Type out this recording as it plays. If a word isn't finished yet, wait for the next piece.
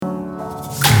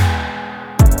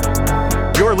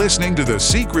You're listening to the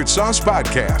Secret Sauce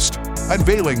Podcast,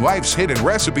 unveiling life's hidden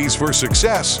recipes for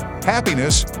success,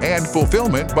 happiness, and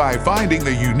fulfillment by finding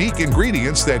the unique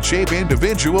ingredients that shape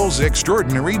individuals'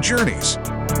 extraordinary journeys.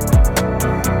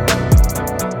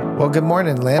 Well, good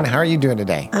morning, Lynn. How are you doing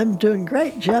today? I'm doing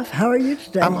great, Jeff. How are you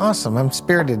today? I'm awesome. I'm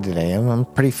spirited today. I'm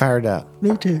pretty fired up.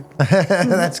 Me too.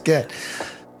 That's good.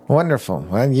 Wonderful.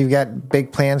 Well, you've got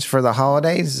big plans for the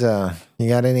holidays. You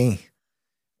got any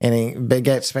big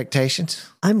expectations?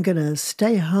 I'm going to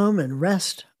stay home and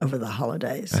rest over the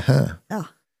holidays. Uh-huh. Yeah.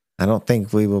 I don't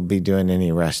think we will be doing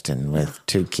any resting with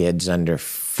two kids under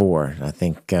 4. I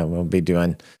think we'll be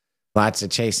doing lots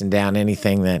of chasing down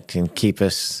anything that can keep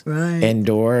us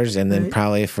indoors. And then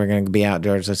probably if we're going to be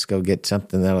outdoors, let's go get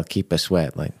something that'll keep us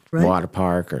wet, like water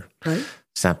park or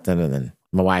something. And then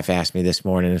my wife asked me this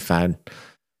morning if I'd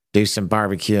do some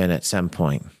barbecuing at some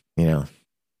point,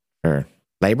 for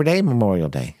Labor Day, Memorial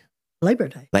Day. Labor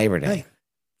Day. Labor Day. Right.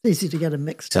 It's easy to get them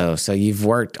mixed up. So you've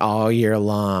worked all year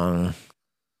long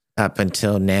up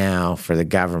until now for the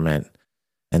government,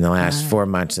 and the last 4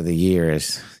 months of the year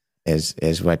is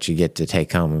what you get to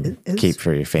take home and keep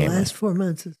for your family. The last 4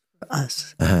 months is for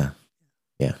us. Yeah.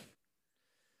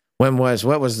 What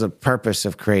was the purpose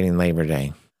of creating Labor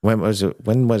Day? When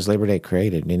was Labor Day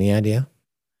created? Any idea?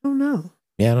 I don't know.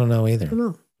 Yeah, I don't know either. I don't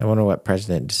know. I wonder what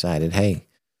president decided. Hey,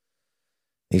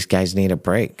 these guys need a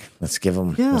break. Let's give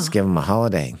them a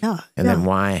holiday. Yeah. And then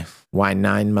why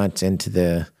 9 months into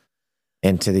the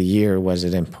year was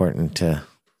it important to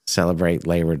celebrate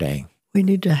Labor Day? We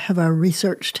need to have our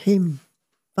research team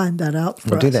find that out for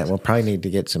us. We'll do that. We'll probably need to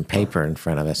get some paper in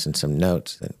front of us and some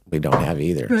notes that we don't have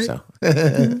either. Right. So,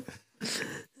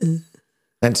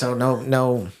 and so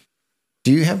no.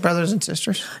 Do you have brothers and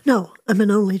sisters? No, I'm an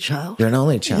only child. You're an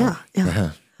only child. Yeah. Uh-huh.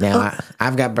 Now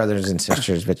I've got brothers and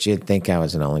sisters, but you'd think I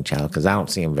was an only child because I don't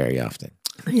see them very often.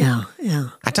 Yeah.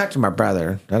 I talk to my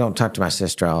brother. I don't talk to my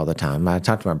sister all the time. I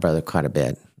talk to my brother quite a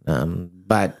bit,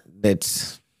 but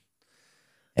it's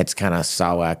kind of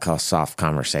what I call soft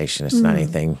conversation. It's not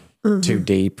anything too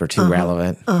deep or too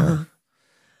relevant. I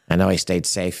know he stayed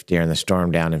safe during the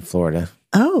storm down in Florida.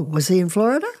 Oh, was he in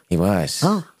Florida? He was.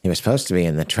 Oh. He was supposed to be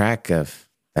in the track of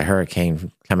the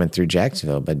hurricane coming through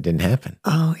Jacksonville, but it didn't happen.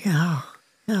 Oh, yeah.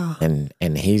 Yeah.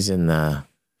 And he's in the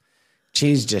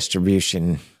cheese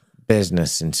distribution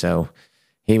business, and so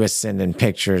he was sending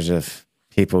pictures of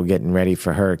people getting ready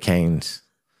for hurricanes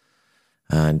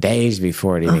days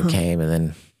before it even came, and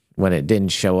then when it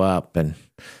didn't show up in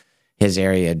his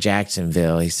area,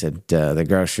 Jacksonville, he said the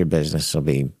grocery business will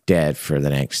be dead for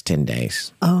the next 10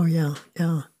 days. Oh, yeah.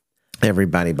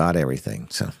 Everybody bought everything,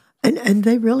 so. And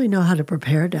they really know how to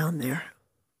prepare down there.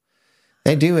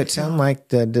 They do. It sounded like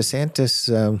the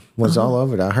DeSantis was all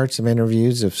over it. I heard some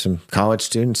interviews of some college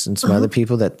students and some other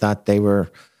people that thought they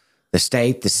were, the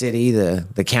state, the city,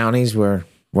 the counties were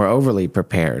overly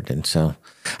prepared. And so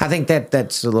I think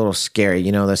that's a little scary.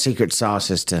 The secret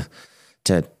sauce is to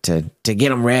get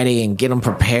them ready and get them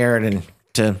prepared and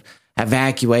to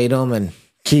evacuate them and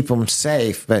keep them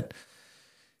safe. But,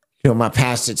 my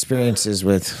past experiences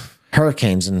with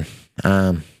hurricanes, and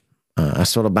I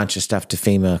sold a bunch of stuff to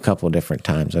FEMA a couple of different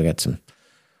times. I got some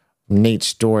neat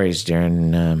stories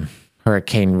during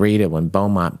Hurricane Rita when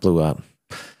Beaumont blew up.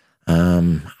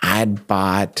 I'd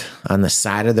bought on the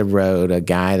side of the road a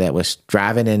guy that was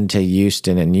driving into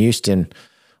Houston, and Houston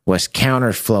was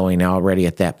counterflowing already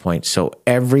at that point. So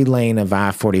every lane of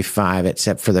I-45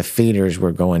 except for the feeders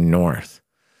were going north.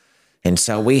 And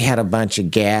so we had a bunch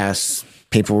of gas.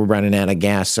 People were running out of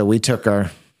gas. So we took our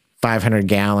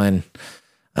 500-gallon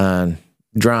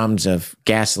drums of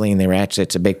gasoline.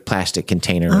 It's a big plastic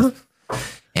container.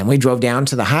 And we drove down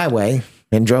to the highway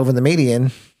and drove in the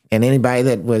median. And anybody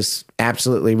that was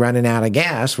absolutely running out of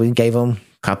gas, we gave them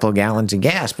a couple of gallons of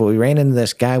gas. But we ran into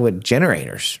this guy with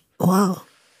generators. Wow.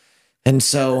 And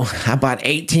so I bought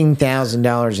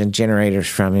 $18,000 in generators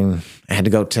from him. I had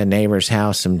to go to a neighbor's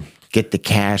house and get the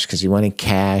cash because he wanted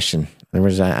cash. And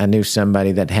I knew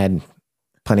somebody that had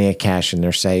plenty of cash in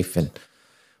their safe. And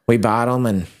we bought them,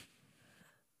 and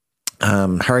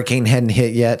hurricane hadn't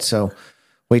hit yet. So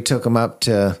we took them up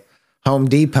to Home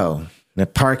Depot in the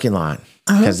parking lot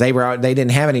because they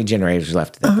didn't have any generators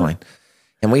left at that point.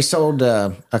 And we sold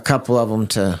a couple of them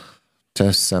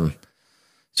to some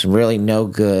really no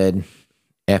good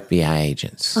FBI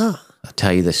agents. I'll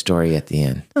tell you the story at the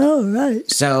end. Oh, right.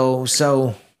 So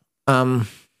I've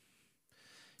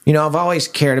always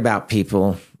cared about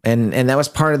people, and that was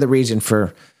part of the reason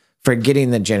for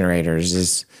getting the generators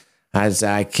is as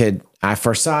I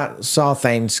saw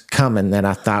things coming that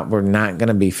I thought were not going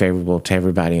to be favorable to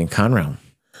everybody in Conroe.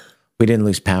 We didn't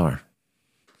lose power.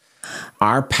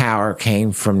 our power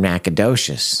came from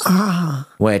Nacogdoches,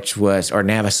 which was, or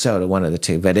Navasota, one of the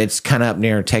two, but it's kind of up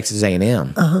near Texas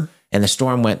A&M. And the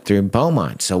storm went through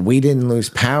Beaumont, so we didn't lose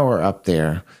power up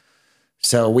there.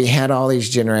 So we had all these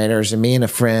generators, and me and a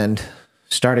friend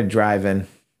started driving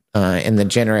in the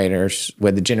generators,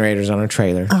 with the generators on a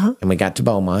trailer, and we got to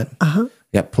Beaumont.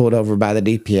 Got pulled over by the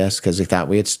DPS because they thought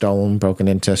we had broken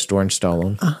into a store and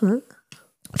stolen.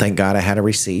 Thank God I had a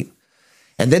receipt.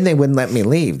 And then they wouldn't let me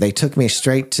leave. They took me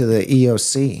straight to the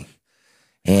EOC.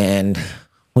 And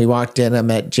we walked in. I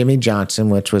met Jimmy Johnson,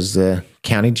 which was the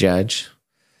county judge.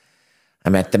 I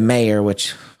met the mayor,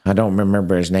 which I don't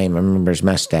remember his name. I remember his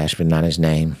mustache, but not his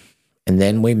name. And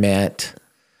then we met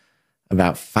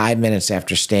about 5 minutes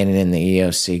after standing in the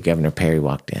EOC. Governor Perry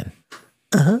walked in.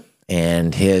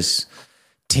 And his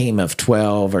team of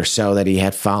 12 or so that he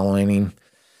had following him,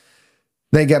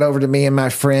 they got over to me and my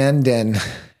friend and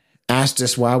asked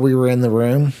us why we were in the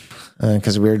room,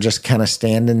 because we were just kind of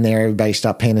standing there. Everybody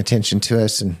stopped paying attention to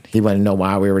us, and he wanted to know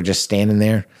why we were just standing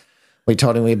there. We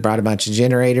told him we brought a bunch of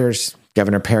generators.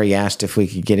 Governor Perry asked if we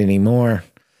could get any more.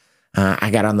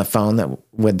 I got on the phone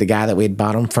with the guy that we had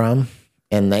bought them from,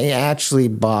 and they actually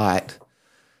bought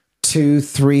two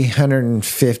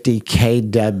 350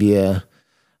 kW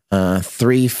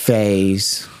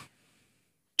 3-phase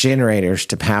generators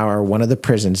to power one of the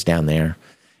prisons down there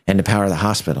and to power the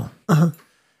hospital,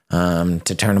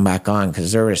 to turn them back on,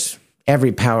 because there was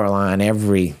every power line,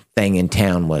 everything in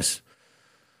town was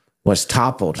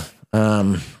toppled.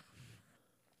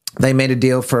 They made a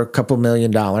deal for a couple $1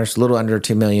 million, a little under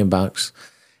 $2 million,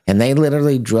 and they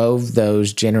literally drove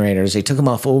those generators. They took them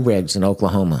off oil rigs in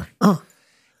Oklahoma,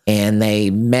 and they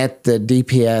met the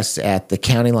DPS at the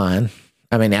county line.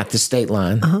 At the state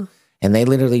line, and they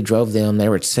literally drove them. They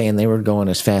were saying they were going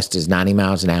as fast as 90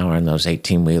 miles an hour in those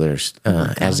 18-wheelers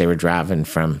as they were driving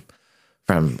from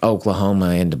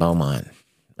Oklahoma into Beaumont.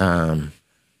 My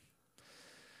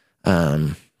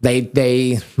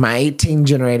 18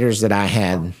 generators that I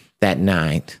had that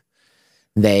night,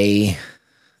 they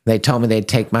told me they'd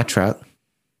take my truck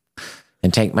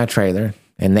and take my trailer,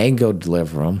 and they'd go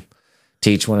deliver them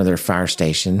to each one of their fire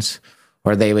stations,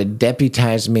 or they would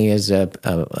deputize me as a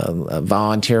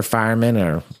volunteer fireman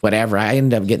or whatever. I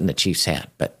ended up getting the chief's hat,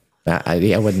 but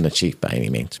I wasn't the chief by any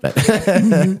means. But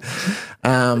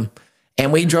and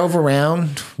we drove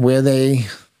around with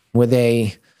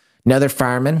another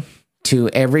fireman to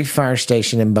every fire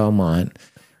station in Beaumont,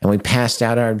 and we passed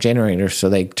out our generators so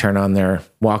they turn on their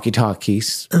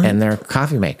walkie-talkies and their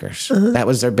coffee makers. That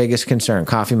was their biggest concern: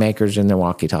 coffee makers and their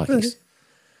walkie-talkies.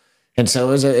 And so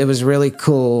it was a really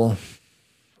cool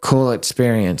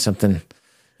experience, something,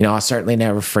 I'll certainly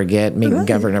never forget, meeting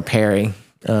Governor Perry.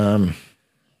 The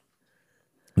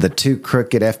two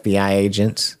crooked FBI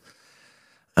agents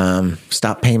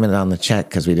stopped payment on the check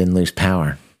because we didn't lose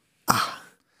power.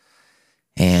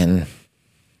 And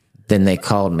then they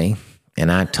called me,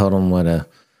 and I told them what a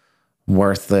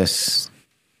worthless,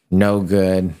 no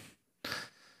good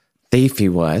thief he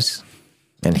was,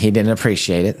 and he didn't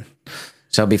appreciate it.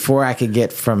 So before I could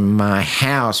get from my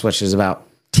house, which is about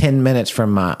 10 minutes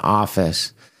from my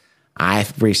office, I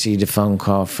received a phone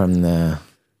call from the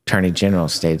Attorney General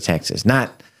of the state of Texas.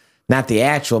 Not the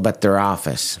actual, but their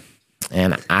office.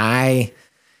 And I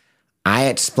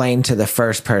explained to the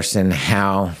first person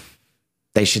how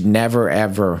they should never,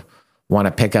 ever want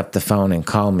to pick up the phone and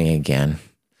call me again.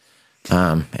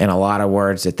 In a lot of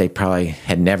words that they probably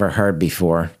had never heard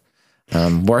before,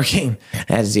 working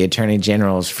as the Attorney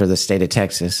Generals for the state of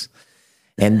Texas.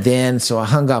 And then, so I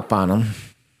hung up on them.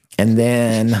 And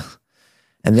then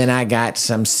I got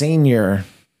some senior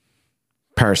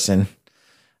person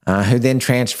who then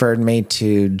transferred me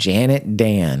to Janet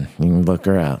Dan. You can look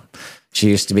her up. She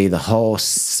used to be the whole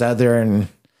Southern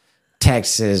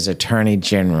Texas Attorney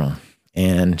General.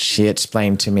 And she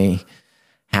explained to me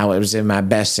how it was in my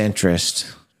best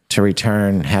interest to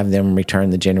have them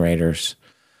return the generators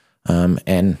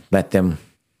and let them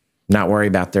not worry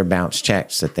about their bounce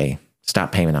checks that they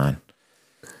stopped payment on.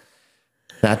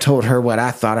 I told her what I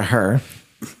thought of her,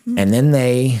 and then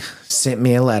they sent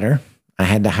me a letter. I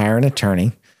had to hire an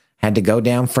attorney, had to go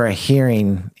down for a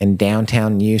hearing in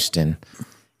downtown Houston,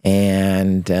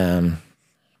 and there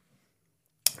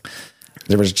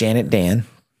was Janet Dan,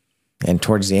 and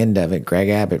towards the end of it, Greg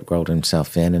Abbott rolled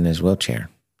himself in his wheelchair,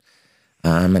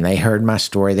 and they heard my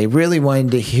story. They really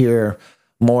wanted to hear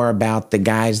more about the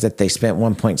guys that they spent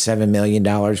 $1.7 million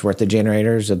worth of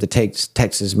generators of the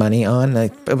Texas money on.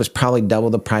 It was probably double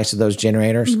the price of those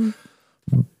generators.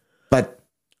 But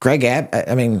Greg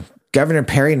Abbott, Governor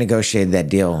Perry negotiated that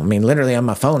deal. I mean, literally on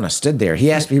my phone, I stood there.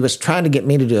 He was trying to get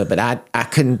me to do it, but I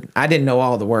didn't know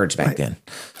all the words back then.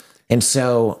 And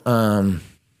so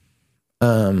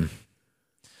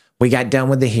we got done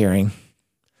with the hearing.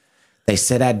 They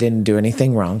said I didn't do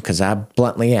anything wrong because I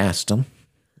bluntly asked them.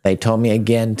 They told me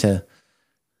again to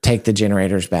take the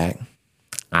generators back.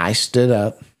 I stood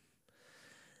up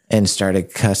and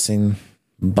started cussing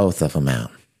both of them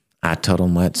out. I told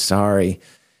them what sorry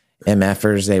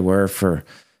MFers they were for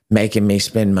making me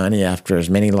spend money after as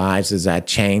many lives as I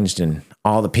changed and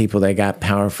all the people that got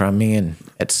power from me. And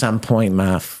at some point,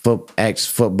 my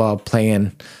ex-football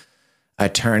playing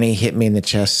attorney hit me in the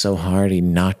chest so hard, he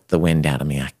knocked the wind out of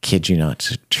me. I kid you not.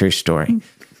 It's a true story.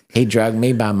 He dragged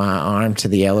me by my arm to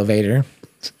the elevator.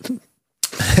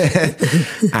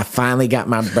 I finally got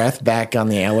my breath back on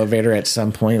the elevator at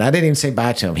some point. I didn't even say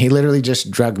bye to him. He literally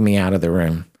just dragged me out of the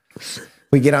room.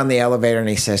 We get on the elevator and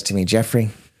he says to me, Jeffrey,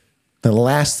 the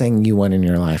last thing you want in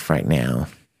your life right now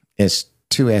is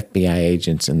 2 FBI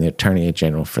agents and the Attorney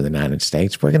General for the United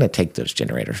States. We're going to take those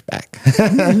generators back.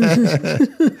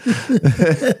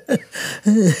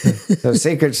 So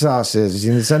secret sauce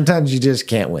is, sometimes you just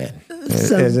can't win.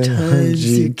 Sometimes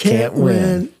you can't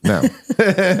win. No.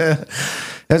 That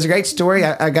was a great story.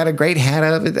 I got a great hat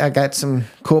out of it. I got some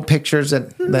cool pictures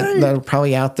that are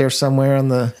probably out there somewhere on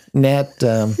the net.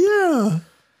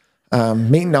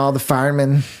 Meeting all the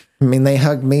firemen. I mean, they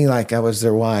hugged me like I was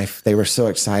their wife. They were so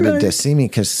excited to see me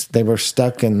because they were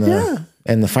stuck in the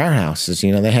firehouses.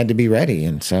 You know, they had to be ready,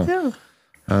 and so.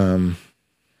 But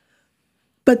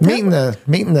meeting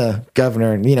the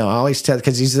governor, you know, I always tell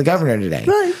because he's the governor today.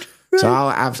 Right. So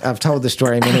I've told the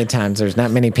story many times. There's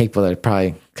not many people that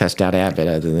probably cussed out Abbott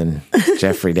other than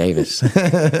Jeffrey Davis.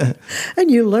 And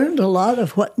you learned a lot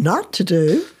of what not to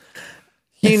do.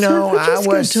 You know,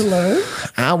 good to learn.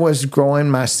 I was growing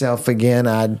myself again.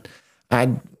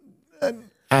 I'd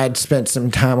spent some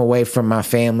time away from my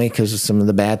family because of some of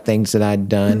the bad things that I'd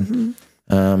done.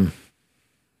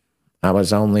 I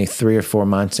was only 3 or 4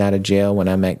 months out of jail when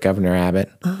I met Governor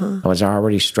Abbott. I was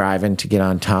already striving to get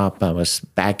on top. I was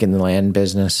back in the land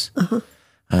business.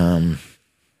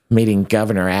 Meeting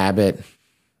Governor Abbott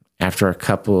after a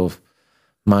couple of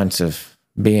months of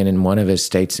being in one of his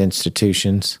state's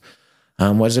institutions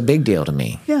was a big deal to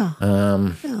me. You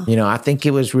know, I think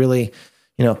it was really,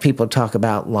 you know, people talk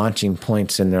about launching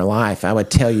points in their life. I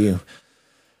would tell you,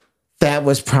 that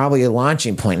was probably a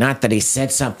launching point. Not that he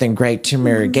said something great to me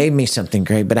or gave me something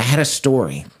great, but I had a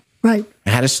story. Right.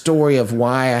 I had a story of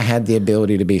why I had the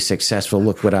ability to be successful.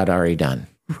 Look what I'd already done.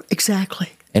 Exactly.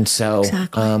 And so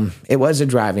it was a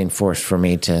driving force for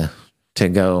me to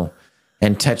go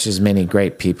and touch as many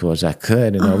great people as I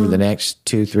could. And over the next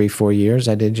 2, 3, 4 years,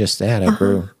 I did just that. I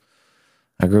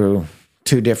grew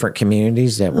 2 different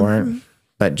communities that weren't,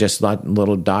 but just like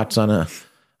little dots on a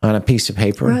piece of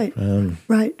paper. Right.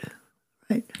 Right.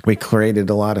 We created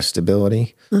a lot of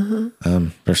stability.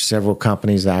 There's several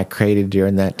companies that I created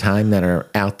during that time that are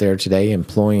out there today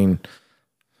employing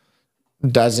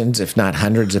dozens, if not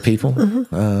hundreds of people.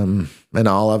 And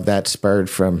all of that spurred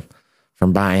from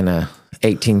buying a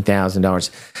 $18,000.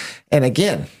 And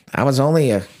again, I was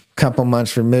only a couple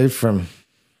months removed from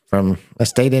a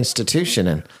state institution.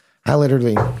 And I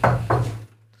literally,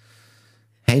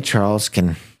 hey, Charles,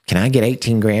 can I get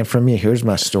 18 grand from you? Here's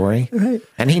my story. Right.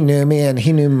 And he knew me and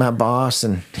he knew my boss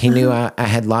and he knew I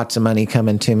had lots of money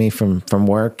coming to me from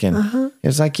work. And it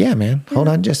was like, yeah, man, hold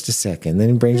on just a second. Then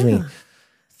he brings me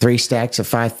 3 stacks of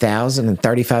 $5,000 and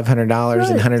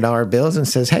 $3,500 and $100 bills and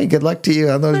says, hey, good luck to you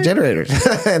on those generators.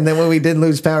 And then when we did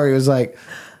lose power, he was like,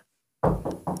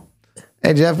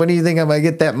 hey, Jeff, when do you think I'm going to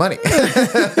get that money?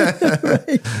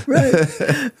 Right.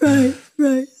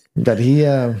 But he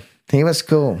was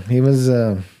cool. He was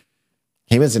a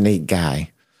neat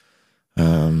guy.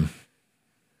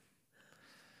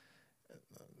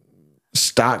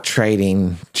 Stock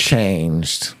trading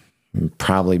changed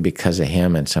probably because of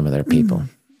him and some of their people.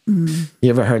 You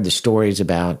ever heard the stories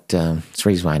about, it's the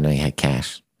reason why I know he had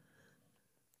cash.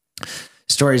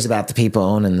 Stories about the people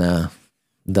owning the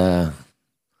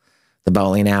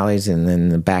bowling alleys, and then in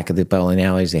the back of the bowling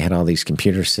alleys, they had all these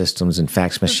computer systems and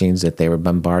fax machines that they were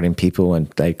bombarding people, and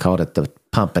they called it the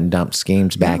pump and dump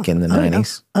schemes back in the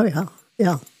 90s.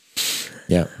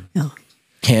 Yeah.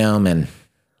 Him and a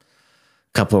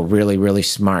couple of really, really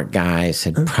smart guys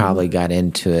had probably got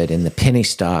into it in the penny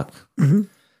stock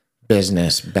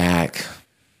business back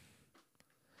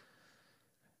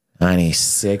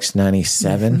 96,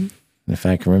 97, if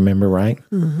I can remember right.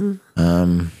 And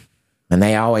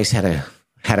they always had a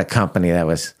company that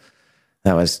was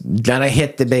gonna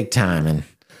hit the big time. And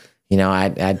you know,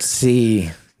 I'd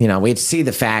see, we'd see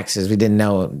the faxes. We didn't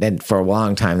know that for a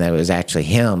long time that it was actually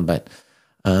him, but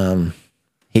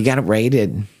he got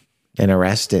raided and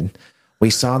arrested. We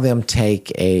saw them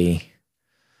take a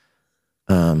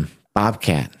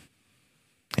Bobcat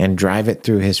and drive it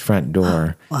through his front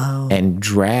door and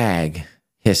drag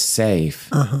his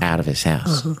safe out of his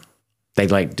house.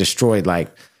 They destroyed,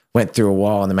 went through a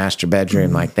wall in the master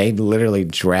bedroom. They literally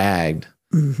dragged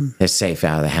his safe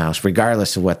out of the house,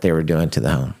 regardless of what they were doing to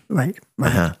the home. Right.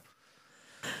 And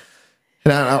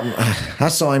I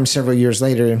saw him several years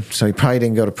later, so he probably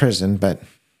didn't go to prison, but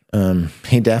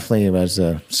he definitely was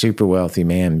a super wealthy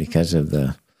man because of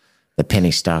the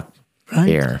penny stock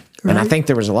era. And I think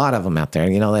there was a lot of them out there.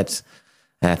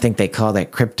 I think they call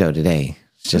that crypto today.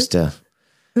 It's just a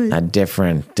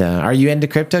different. Are you into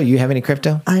crypto? You have any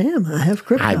crypto? I am. I have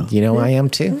crypto. I am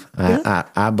too. Yeah.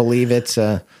 I believe it's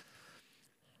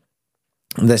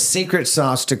the secret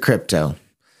sauce to crypto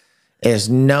is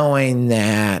knowing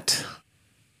that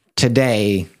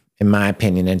today, in my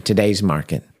opinion, in today's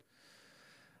market,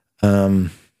 the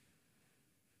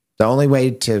only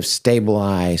way to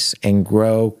stabilize and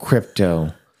grow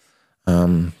crypto,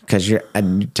 because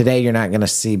today you're not going to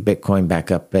see Bitcoin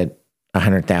back up at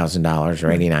 $100,000 or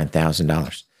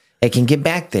 $89,000. It can get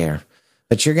back there,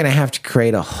 but you're going to have to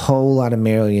create a whole lot of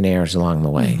millionaires along the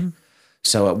way.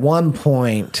 So at one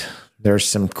point, there's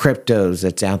some cryptos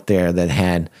that's out there that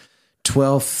had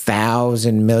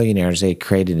 12,000 millionaires they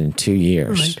created in 2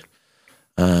 years.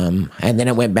 And then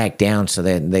it went back down. So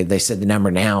they said the number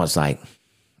now is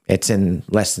it's in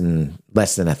less than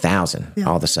 1,000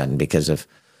 all of a sudden because of,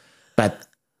 but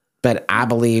I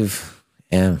believe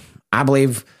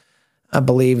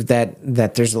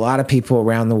that there's a lot of people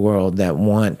around the world that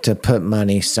want to put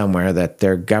money somewhere that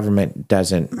their government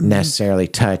doesn't necessarily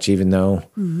touch, even though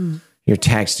you're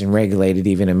taxed and regulated,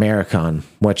 even in America, on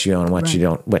what you own, what you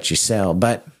don't, what you sell.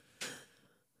 But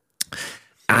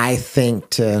I think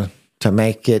to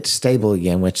make it stable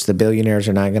again, which the billionaires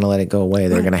are not going to let it go away,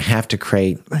 they're going to have to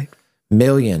create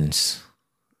millions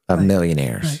of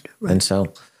millionaires. And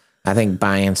so I think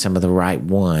buying some of the right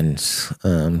ones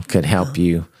could help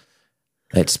you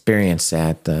experience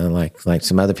that, like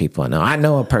some other people I know. I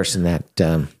know a person that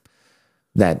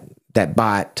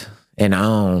bought and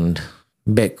owned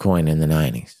Bitcoin in the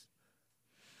 90s.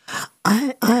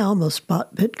 I almost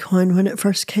bought Bitcoin when it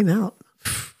first came out.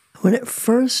 When it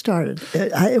first started,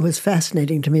 it was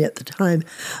fascinating to me at the time.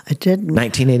 I didn't.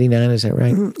 1989, is that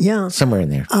right? Yeah. Somewhere in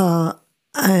there.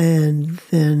 And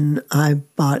then I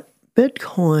bought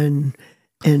Bitcoin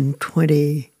in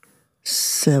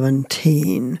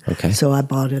 2017. Okay. So I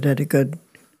bought it at a good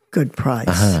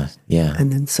price. Yeah.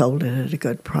 And then sold it at a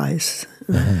good price.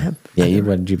 What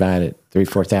did you buy it at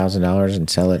 $3,000-$4,000 and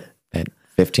sell it at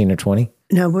 15 or 20?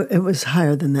 No, it was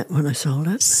higher than that when I sold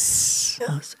it.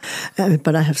 Yes.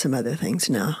 But I have some other things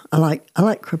now. I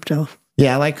like crypto.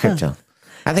 Yeah, I like crypto.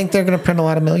 I think they're going to print a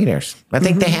lot of millionaires. I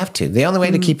think they have to. The only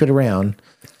way to keep it around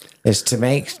is to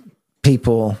make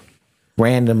people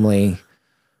randomly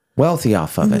wealthy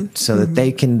off of it so that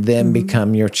they can then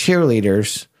become your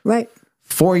cheerleaders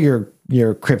for your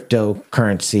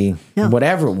cryptocurrency,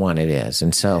 whatever one it is.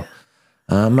 And so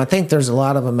I think there's a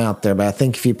lot of them out there, but I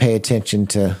think if you pay attention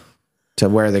to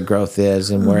where the growth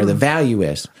is and where the value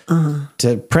is,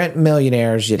 to print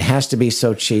millionaires, it has to be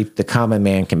so cheap the common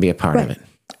man can be a part of it.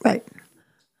 Right.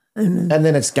 And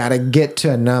then it's got to get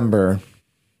to a number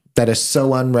that is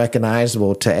so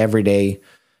unrecognizable to everyday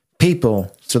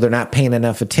people, so they're not paying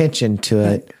enough attention to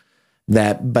it.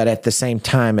 But at the same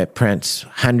time, it prints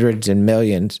hundreds and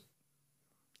millions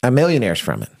of millionaires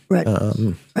from it. Right.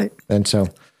 And so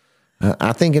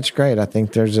I think it's great. I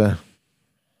think there's a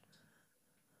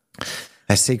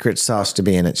secret sauce to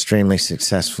being extremely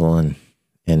successful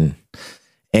in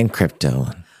crypto.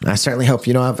 I certainly hope,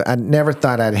 I never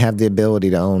thought I'd have the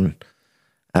ability to own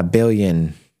 $1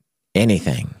 billion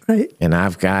anything. Right. And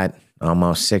I've got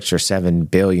almost 6 or 7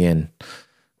 billion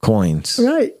coins.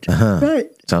 Right. Right.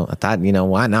 So I thought,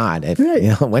 why not?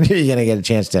 When are you going to get a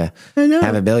chance to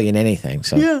have $1 billion anything?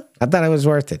 So I thought it was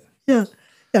worth it. Yeah.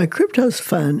 Yeah. Crypto's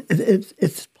fun.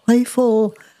 It's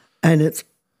playful and it's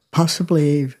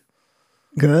possibly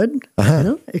good.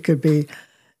 It could be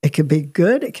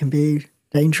good. It can be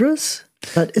dangerous,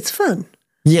 but it's fun.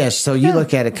 Yes. So you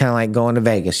look at it kind of like going to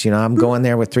Vegas. I'm going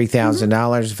there with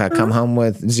 $3,000. If I come home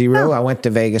with zero, I went to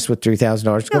Vegas with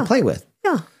 $3,000 to go play with.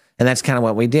 Yeah. And that's kind of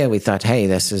what we did. We thought, hey, if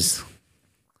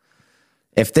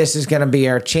this is going to be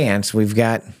our chance, we've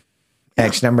got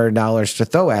X number of dollars to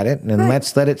throw at it, and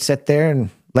let's let it sit there and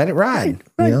let it ride.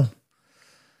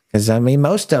 Because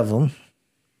most of them,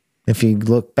 if you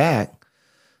look back,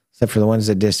 except for the ones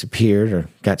that disappeared or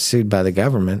got sued by the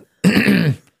government.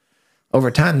 Over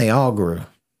time, they all grew.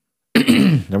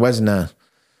 There wasn't a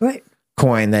Right.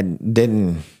 coin that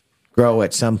didn't grow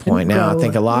at some point. Now, I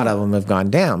think a lot of them have gone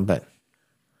down, but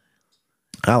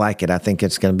I like it. I think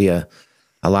it's going to be a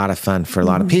lot of fun for a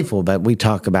lot of people, but we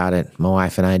talk about it. My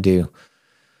wife and I do.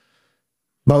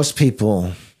 Most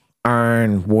people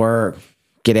earn, work,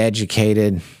 get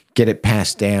educated, get it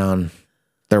passed down,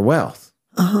 their wealth.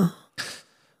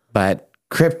 But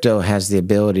crypto has the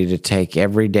ability to take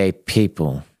everyday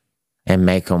people and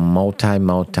make them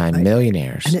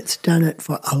multi-millionaires. And it's done it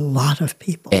for a lot of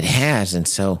people. It has. And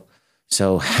so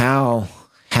how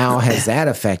has that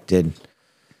affected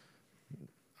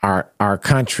our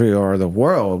country or the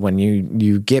world when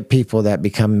you get people that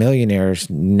become millionaires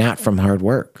not from hard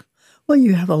work? Well,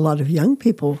 you have a lot of young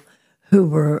people who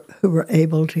were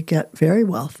able to get very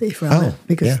wealthy from it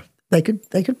because they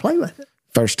could play with it.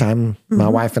 First time my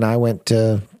wife and I went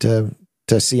to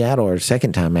Seattle, or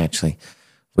second time actually,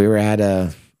 we were at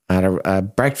a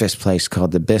breakfast place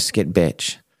called the Biscuit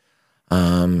Bitch,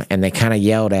 and they kind of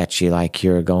yelled at you like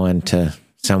you're going to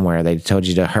somewhere. They told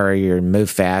you to hurry or move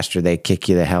fast, or they'd kick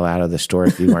you the hell out of the store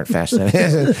if you weren't fast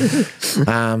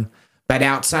enough. But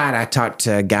outside, I talked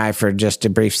to a guy for just a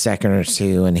brief second or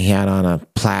two, and he had on a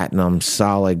platinum,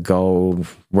 solid gold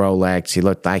Rolex. He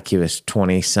looked like he was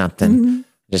 20-something.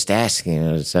 Just asking him,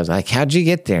 I was like, how'd you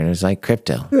get there? And it was like,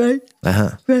 crypto. Right.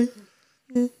 Right.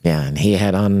 Yeah, and he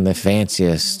had on the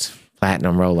fanciest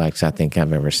platinum Rolex I think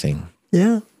I've ever seen.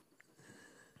 Yeah.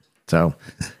 So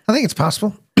I think it's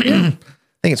possible. I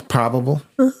think it's probable.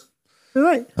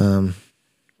 Right.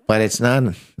 But it's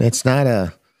not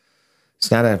a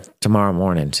tomorrow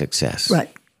morning success. Right.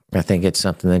 I think it's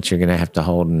something that you're going to have to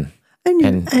hold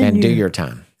and do your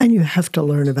time. And you have to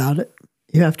learn about it.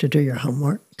 You have to do your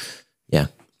homework. Yeah.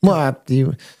 Well,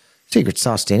 secret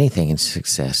sauce to anything in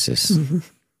success is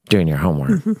doing your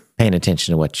homework, paying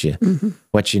attention to what you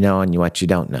know and what you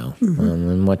don't know.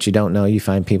 And what you don't know, you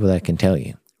find people that can tell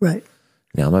you. Right.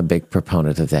 You know, I'm a big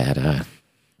proponent of that. I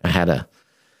had a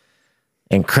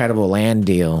incredible land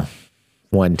deal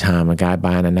one time, a guy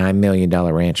buying a $9 million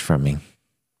ranch from me.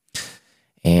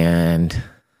 And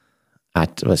I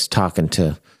was talking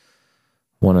to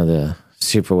one of the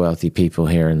super wealthy people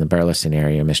here in the Burleson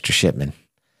area, Mr. Shipman.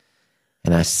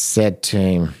 And I said to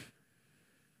him,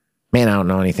 man, I don't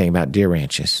know anything about deer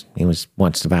ranches. He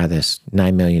wants to buy this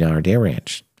 $9 million deer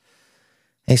ranch.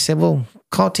 He said, well,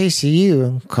 call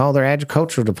TCU, call their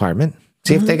agricultural department,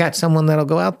 see if they got someone that'll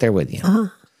go out there with you.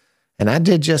 And I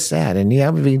did just that. And I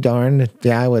would be darned if the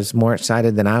guy was more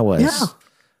excited than I was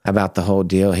about the whole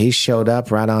deal. He showed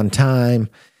up right on time.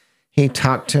 He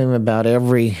talked to him about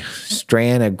every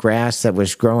strand of grass that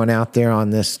was growing out there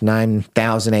on this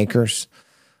 9,000 acres.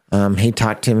 He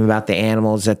talked to him about the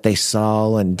animals that they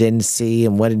saw and didn't see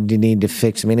and what did you need to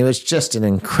fix. I mean, it was just an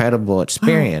incredible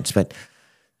experience. But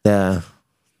the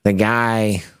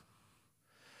guy,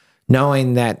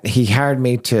 knowing that he hired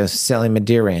me to sell him a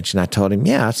deer ranch, and I told him,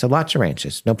 yeah, I sell lots of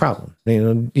ranches, no problem.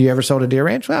 You ever sold a deer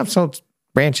ranch? Well, I've sold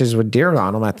ranches with deer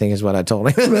on them, I think is what I told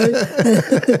him.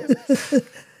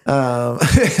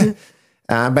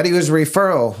 But he was a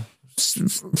referral.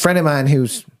 Friend of mine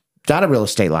who's got a real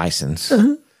estate license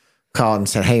called and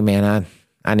said, hey, man,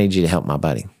 I need you to help my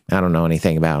buddy. I don't know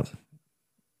anything about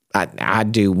I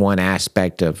do one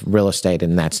aspect of real estate,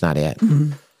 and that's not it.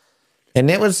 And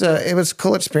it was a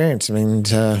cool experience. I mean,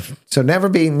 so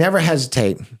never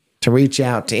hesitate to reach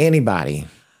out to anybody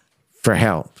for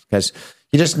help, because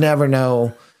you just never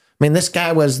know. I mean, this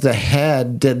guy was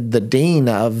the dean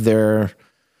of their.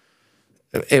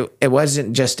 It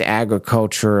wasn't just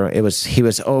agriculture. He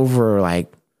was over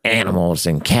like animals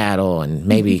and cattle and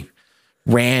maybe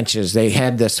ranches. They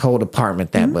had this whole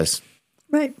department that was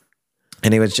right.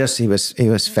 And he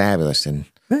was fabulous. And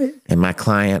my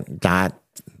client got,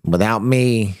 without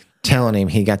me telling him,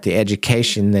 he got the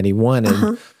education that he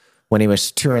wanted when he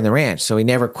was touring the ranch. So he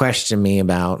never questioned me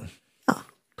about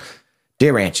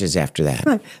deer ranches after that.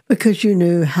 Right, because you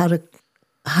knew how to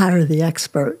hire the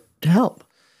expert to help.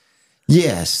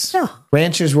 Yes. Yeah.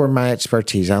 Ranches were my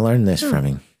expertise. I learned this from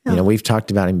him. Yeah. You know, we've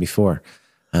talked about him before.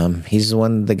 He's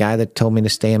the guy that told me to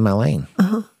stay in my lane.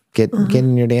 Get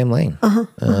in your damn lane.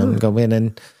 Go in.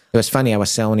 And it was funny. I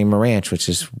was selling him a ranch, which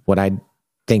is what I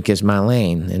think is my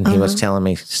lane. And he was telling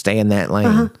me, stay in that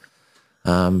lane.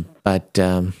 But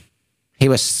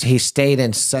he stayed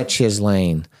in such his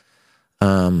lane.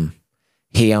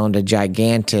 He owned a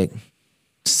gigantic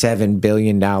 $7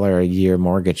 billion a year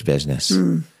mortgage business.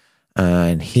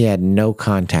 And he had no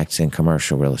contacts in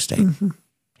commercial real estate.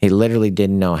 He literally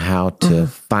didn't know how to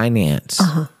finance.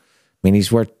 I mean, he's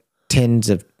worth tens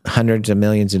of hundreds of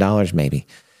millions of dollars maybe.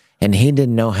 And he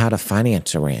didn't know how to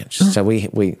finance a ranch. So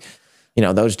we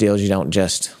those deals, you don't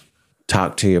just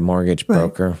talk to your mortgage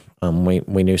broker.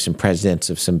 We knew some presidents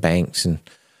of some banks, and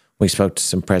we spoke to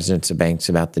some presidents of banks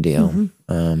about the deal.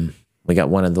 We got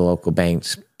one of the local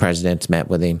banks presidents, met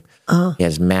with him. He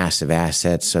has massive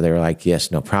assets. So they were like,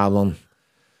 yes, no problem.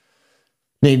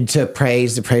 Needed to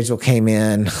appraise. The appraisal came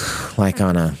in like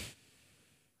on a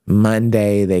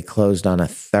Monday. They closed on a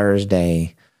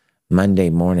Thursday. Monday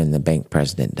morning, the bank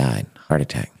president died, heart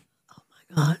attack. Oh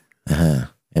my God.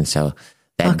 And so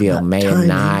that deal may have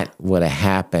not would have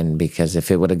happened, because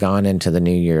if it would have gone into the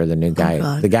new year,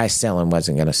 the guy selling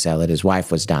wasn't going to sell it. His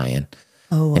wife was dying.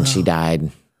 And she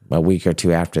died a week or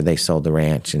two after they sold the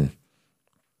ranch. And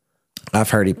I've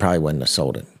heard he probably wouldn't have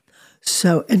sold it.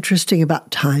 So interesting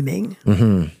about timing.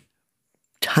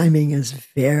 Timing is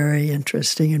very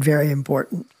interesting and very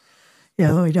important.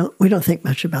 We don't think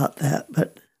much about that,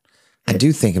 but I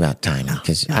do think about timing,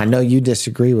 because I know you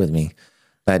disagree with me,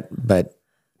 but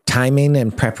timing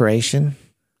and preparation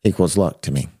equals luck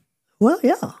to me. Well,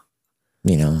 yeah.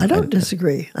 I don't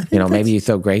disagree. I think maybe you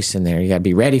throw grace in there. You got to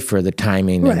be ready for the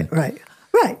timing. Right.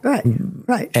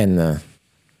 And the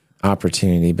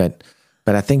opportunity, but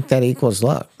I think that equals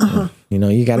luck.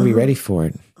 You got to be ready for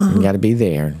it. You got to be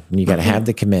there. You got to have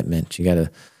the commitment. You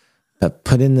got to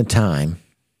put in the time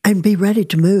and be ready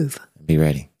to move. Be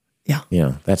ready.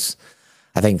 Yeah.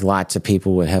 I think lots of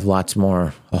people would have a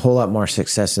whole lot more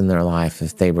success in their life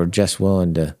if they were just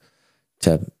willing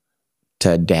to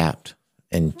adapt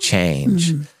and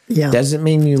change. Yeah. Doesn't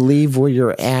mean you leave where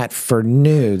you're at for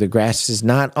new. The grass is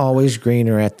not always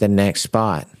greener at the next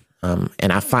spot.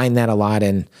 And I find that a lot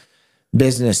in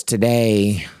business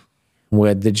today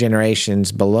with the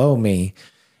generations below me,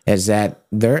 is that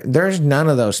there's none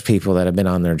of those people that have been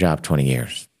on their job 20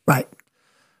 years. Right.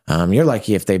 You're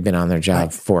lucky if they've been on their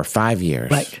job 4 or 5 years.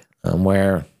 Right.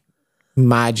 Where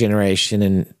my generation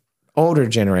and older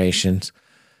generations,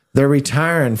 they're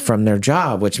retiring from their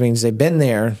job, which means they've been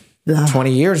there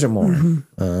 20 years or more.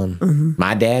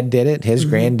 My dad did it. His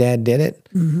granddad did it.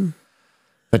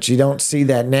 But you don't see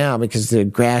that now, because the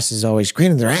grass is always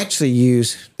greener.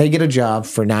 They get a job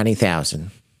for $90,000.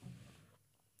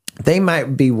 They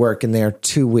might be working there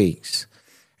 2 weeks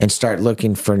and start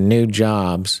looking for new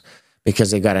jobs,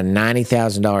 because they got a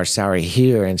 $90,000 salary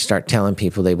here, and start telling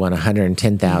people they want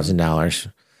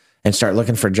 $110,000 and start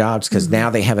looking for jobs, because now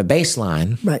they have a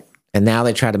baseline. Right. And now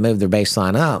they try to move their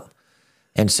baseline up.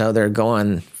 And so they're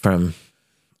going from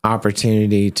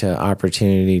opportunity to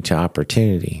opportunity to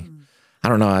opportunity. I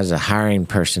don't know, as a hiring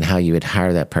person, how you would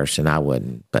hire that person. I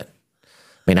wouldn't. But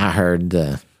I heard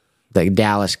the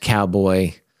Dallas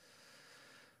Cowboy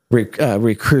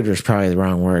recruiter is probably the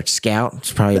wrong word. Scout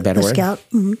is probably a better word. Scout.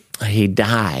 He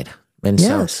died. And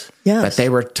yes. But they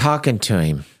were talking to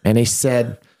him, and he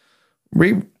said,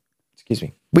 we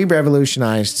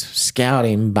revolutionized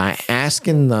scouting by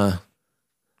asking the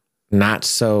not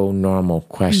so normal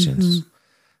questions.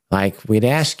 Like, we'd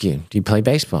ask you, do you play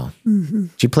baseball?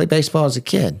 Did you play baseball as a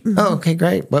kid? Oh, okay,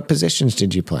 great. What positions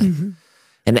did you play?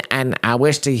 And I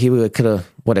wish that he would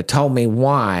have told me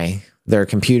why their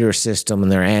computer system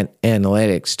and their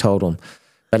analytics told him.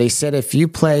 But he said, if you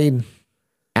played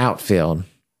outfield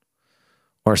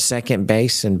or second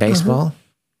base in baseball,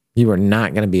 you were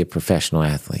not going to be a professional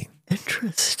athlete.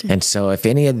 Interesting. And so if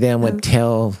any of them would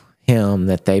tell him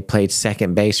that they played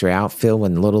second base or outfield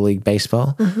in Little League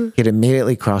Baseball, he'd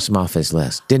immediately cross them off his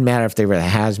list. Didn't matter if they were the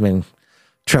Heisman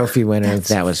Trophy winner.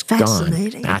 That was gone.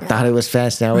 I thought it was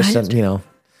fascinating. I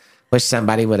wish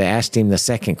somebody would have asked him the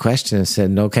second question and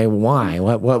said, okay, why?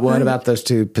 What about those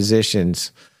two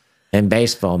positions in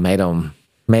baseball made him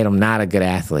not a good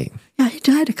athlete? Yeah, he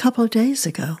died a couple of days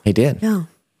ago. He did. Yeah.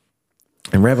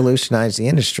 And revolutionized the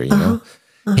industry,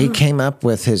 He came up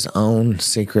with his own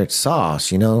secret sauce,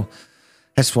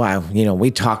 That's why, we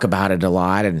talk about it a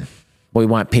lot, and we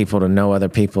want people to know other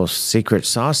people's secret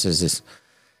sauces.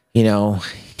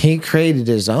 He created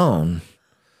his own,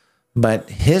 but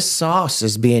his sauce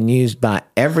is being used by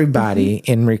everybody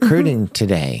in recruiting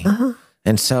today.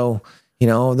 And so,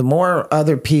 the more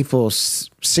other people's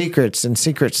secrets and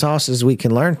secret sauces we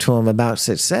can learn to them about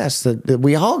success, that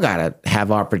we all got to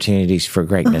have opportunities for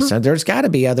greatness. And there's got to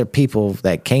be other people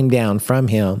that came down from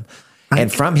him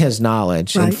and from his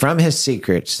knowledge and from his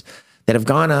secrets that have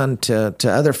gone on to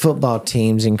other football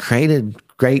teams and created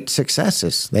great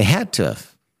successes. They had to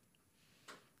have.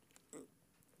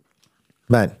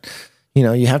 But,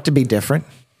 you have to be different.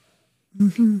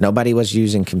 Nobody was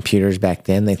using computers back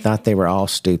then. They thought they were all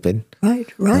stupid. Right.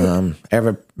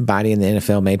 Everybody in the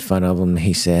NFL made fun of them,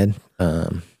 he said.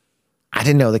 I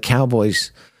didn't know the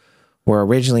Cowboys were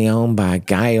originally owned by a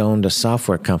guy who owned a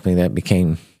software company that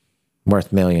became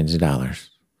worth millions of dollars.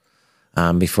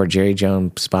 Before Jerry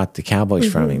Jones bought the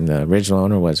Cowboys from him, the original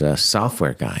owner was a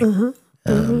software guy.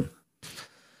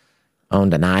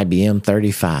 Owned an IBM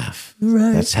 35.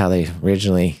 Right. That's how they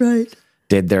originally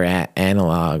did their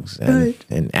analogs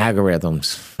and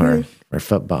algorithms for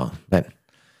football. But,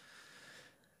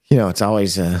 it's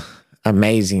always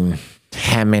amazing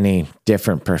how many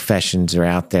different professions are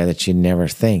out there that you never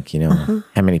think,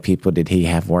 How many people did he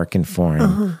have working for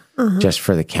him just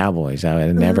for the Cowboys? I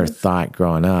had never thought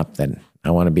growing up that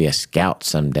I want to be a scout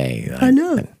someday. I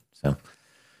know. So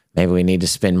maybe we need to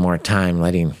spend more time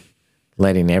letting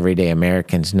everyday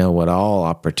Americans know what all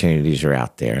opportunities are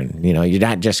out there. And, you're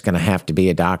not just going to have to be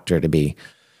a doctor to be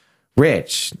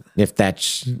rich if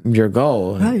that's your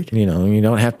goal. Right. You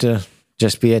don't have to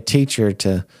just be a teacher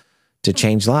to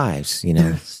change lives,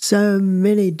 There's so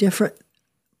many different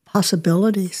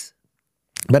possibilities.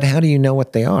 But how do you know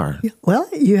what they are? Well,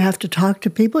 you have to talk to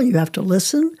people. You have to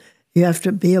listen. You have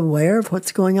to be aware of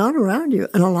what's going on around you.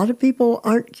 And a lot of people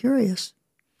aren't curious.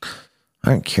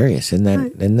 Isn't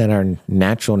that our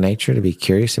natural nature to be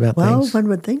curious about things? Well, one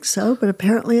would think so, but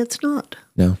apparently it's not.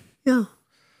 No. Yeah.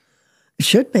 It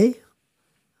should be.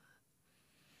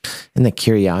 And the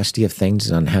curiosity of things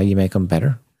is on how you make them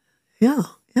better. Yeah,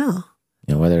 yeah.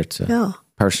 Whether it's a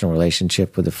personal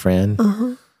relationship with a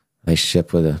friend,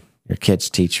 relationship with your kid's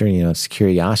teacher, it's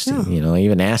curiosity,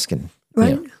 even asking.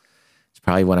 Right. It's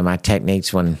probably one of my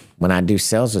techniques when I do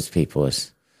sales with people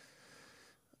is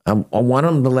I want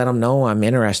them to let them know I'm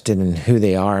interested in who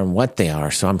they are and what they are.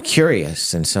 So I'm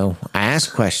curious. And so I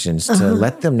ask questions to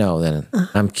let them know that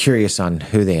I'm curious on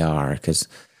who they are. Because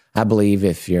I believe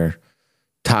if you're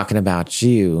talking about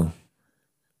you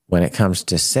when it comes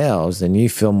to sales, then you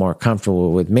feel more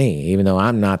comfortable with me, even though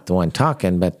I'm not the one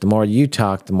talking. But the more you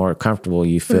talk, the more comfortable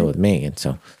you feel with me. And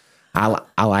so I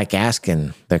like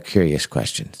asking the curious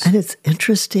questions. And it's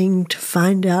interesting to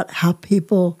find out how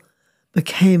people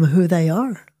became who they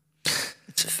are.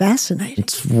 It's fascinating.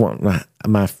 It's one of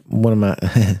my.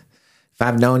 If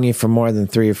I've known you for more than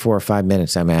 3 or 4 or 5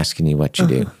 minutes, I'm asking you what you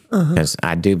do, because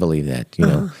I do believe that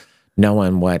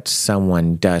knowing what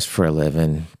someone does for a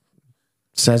living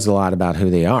says a lot about who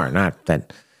they are. Not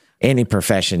that any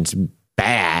profession's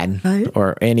bad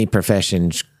or any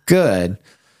profession's good,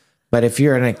 but if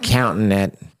you're an accountant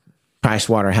at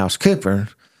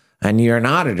PricewaterhouseCoopers and you're an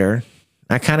auditor,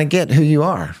 I kind of get who you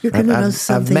are.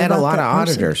 I've met a lot of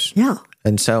auditors. Yeah.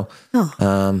 And so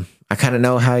I kind of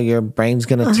know how your brain's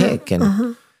going to tick.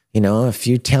 And, if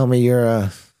you tell me you're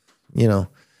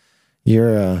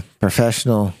a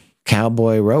professional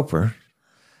cowboy roper,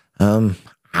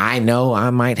 I know I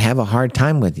might have a hard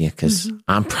time with you because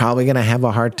I'm probably going to have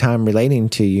a hard time relating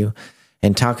to you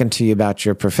and talking to you about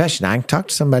your profession. I can talk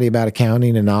to somebody about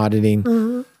accounting and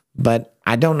auditing, but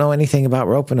I don't know anything about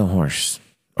roping a horse.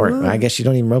 Or I guess you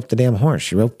don't even rope the damn horse.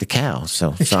 You rope the cow.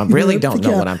 So I really don't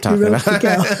know what I'm talking about.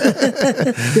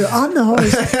 You're on the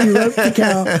horse. You rope the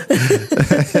cow.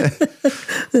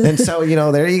 And so,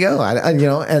 there you go.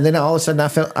 And then all of a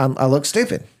sudden I look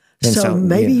stupid. And so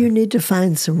maybe you need to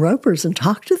find some ropers and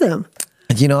talk to them.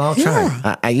 I'll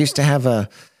try. I used to have a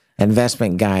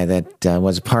investment guy that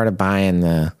was a part of buying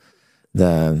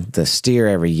the steer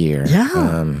every year.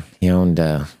 Yeah. He owned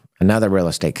another real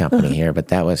estate company here, but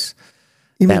that was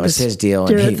his deal.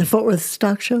 And at the Fort Worth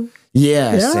Stock Show?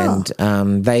 Yes. Yeah.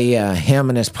 And him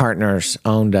and his partners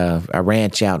owned a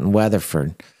ranch out in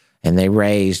Weatherford, and they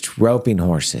raised roping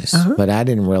horses. But I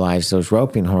didn't realize those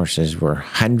roping horses were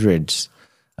hundreds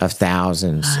of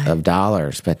thousands of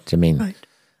dollars. But,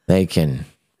 they can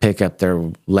pick up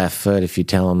their left foot if you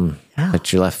tell them,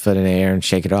 put your left foot in the air and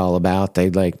shake it all about.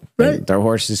 Their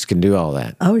horses can do all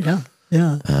that. Oh, yeah.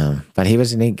 Yeah. But he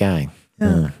was a neat guy.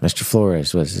 Yeah. Mr.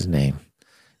 Flores was his name.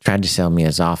 Tried to sell me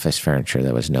his office furniture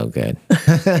that was no good.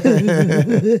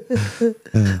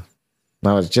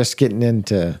 I was just getting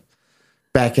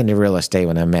back into real estate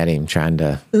when I met him, trying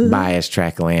to buy his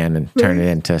tract of land and turn it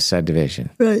into a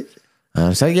subdivision. Right.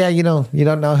 So you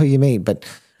don't know who you meet, but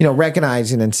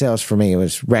recognizing in sales for me, it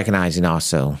was recognizing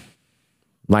also,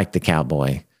 like the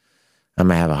cowboy, I'm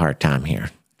gonna have a hard time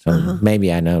here. So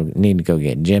maybe I need to go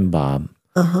get Jim Bob,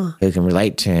 who can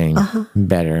relate to him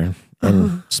better,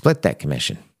 and split that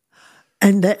commission.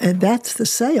 And that's the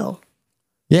sale.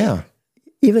 Yeah.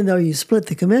 Even though you split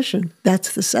the commission,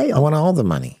 that's the sale. I want all the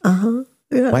money.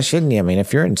 Yeah. Why shouldn't you?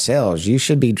 If you're in sales, you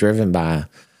should be driven by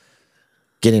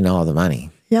getting all the money.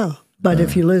 Yeah. But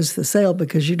if you lose the sale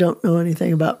because you don't know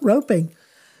anything about roping,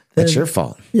 that's your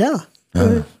fault. Yeah.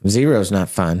 Right. Zero is not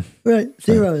fun. Right.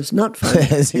 Zero is not fun.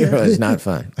 Zero is not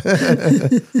fun.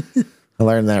 I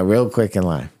learned that real quick in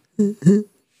life.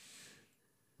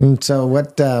 And so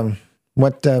what,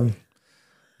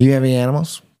 you have any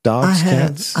animals? Dogs,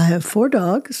 cats? I have 4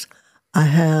 dogs. I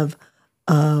have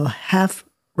a half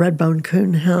red-bone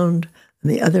coonhound,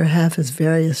 and the other half is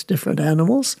various different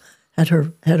animals. Had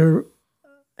her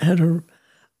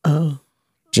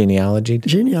Genealogy?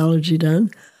 genealogy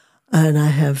done, and I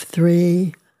have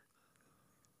 3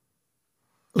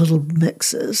 little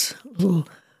mixes, little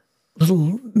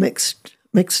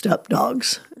mixed up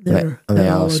dogs. They're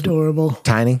all adorable.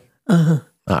 Tiny?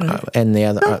 And the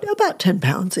other? About 10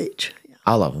 pounds each. Yeah.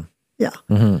 All of them? Yeah.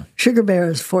 Mm-hmm. Sugar Bear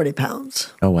is 40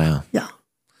 pounds. Oh, wow. Yeah.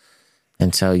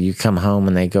 And so you come home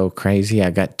and they go crazy?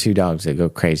 I got 2 dogs that go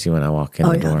crazy when I walk in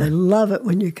the door. They love it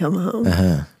when you come home.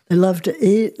 They love to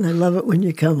eat, and they love it when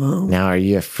you come home. Now, are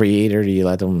you a free eater? Do you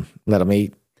let them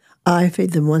eat? I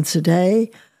feed them once a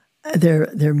day.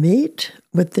 Their meat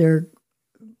with their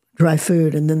dry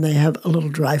food, and then they have a little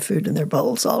dry food in their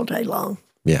bowls all day long.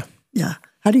 Yeah. Yeah.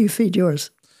 How do you feed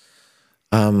yours?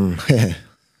 They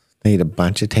eat a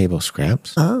bunch of table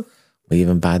scraps. We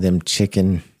even buy them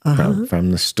chicken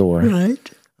from the store.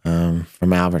 Right. From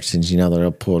Albertsons, the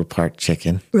little pulled apart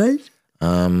chicken. Right.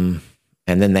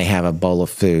 And then they have a bowl of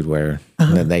food where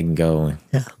they can go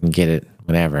and get it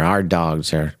whenever. Our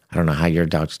dogs I don't know how your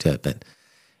dogs do it, but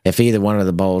if either one of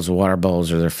the bowls, the water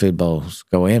bowls or their food bowls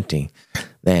go empty,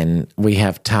 then we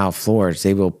have tile floors.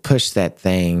 They will push that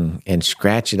thing and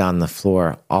scratch it on the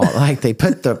floor, all like they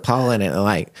put the paw in it,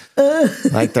 like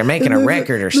they're making a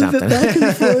record or something.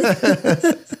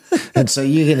 And so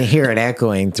you can hear it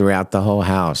echoing throughout the whole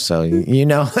house. So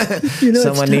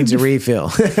someone needs a refill.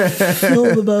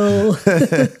 Fill the bowl.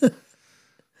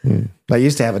 I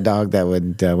used to have a dog that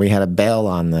would. We had a bell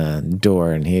on the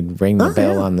door, and he'd ring the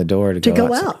bell on the door to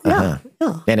go out. Yeah.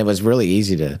 And it was really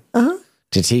easy to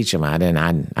teach him.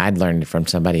 I'd learned it from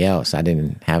somebody else. I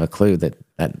didn't have a clue that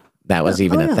was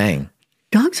even a thing.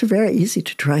 Dogs are very easy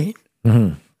to train.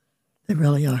 Mm-hmm. They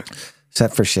really are.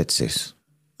 Except for Shih Tzus.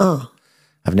 Oh.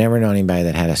 I've never known anybody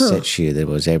that had a Shih Tzu that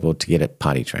was able to get it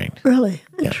potty trained. Really?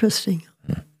 Interesting.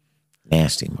 Yeah.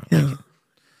 Nasty. More like it.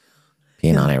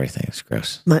 Peeing on everything. It's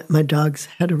gross. My dogs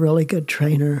had a really good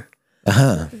trainer.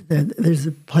 There's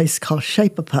a place called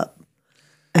Shape-A-Pup,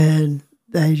 and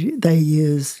they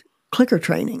use clicker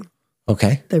training.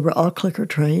 Okay. They were all clicker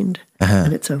trained,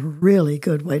 and it's a really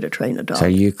good way to train a dog. So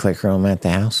you clicker them at the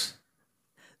house?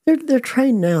 They're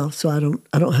trained now, so I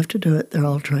don't have to do it. They're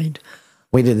all trained.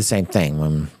 We did the same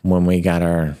thing when we got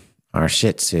our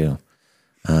Shih Tzu.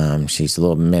 She's a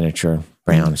little miniature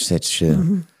brown Shih Tzu.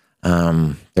 Mm-hmm.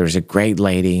 There was a great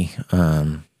lady,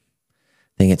 I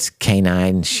think it's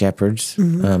Canine Shepherds,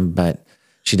 but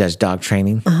she does dog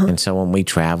training. And so when we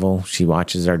travel, she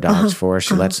watches our dogs for us.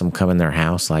 She lets them come in their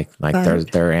house like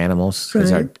they're animals,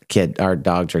 because our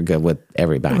dogs are good with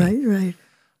everybody. Right.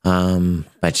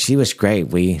 But she was great.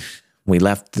 We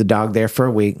left the dog there for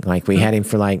a week. Like we had him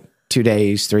for like 2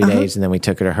 days, 3 days, and then we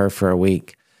took her for a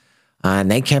week.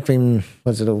 And they kept him,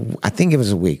 I think it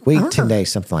was a week, 10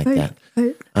 days, something like that.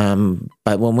 Right.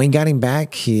 But when we got him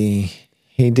back, he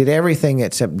did everything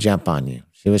except jump on you.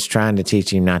 She was trying to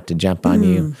teach him not to jump on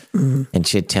you. And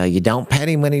she'd tell you, don't pet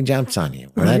him when he jumps on you.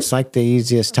 Well, that's like the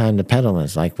easiest time to pet them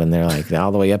is like when they're like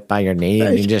all the way up by your knee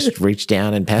and you just reach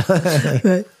down and pet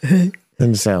them.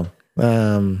 And so,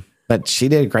 but she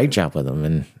did a great job with them.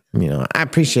 And, I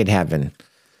appreciate having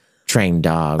trained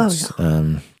dogs.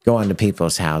 Going to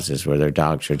people's houses where their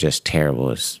dogs are just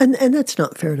terrible. And that's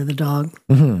not fair to the dog.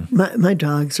 My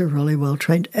dogs are really well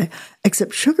trained,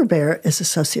 except Sugar Bear is a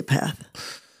sociopath.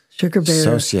 Sugar Bear.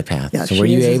 Sociopath. Yeah, so were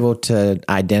you able to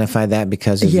identify that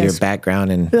because of your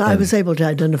background? And I was able to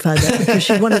identify that because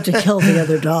she wanted to kill the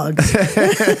other dogs.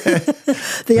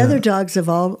 The other dogs have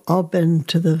all been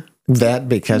to the vet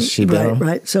because she bit them?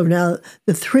 Right. So now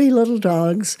the 3 little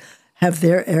dogs have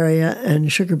their area,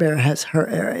 and Sugar Bear has her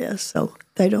area. So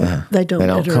they don't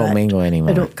commingle anymore.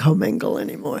 They don't commingle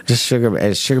anymore. Is Sugar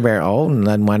Bear old and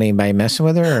doesn't want anybody messing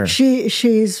with her? Or?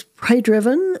 She's prey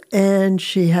driven, and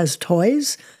she has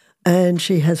toys, and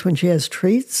when she has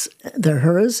treats, they're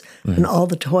hers, and all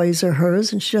the toys are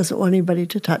hers, and she doesn't want anybody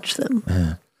to touch them.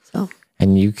 So,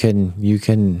 and you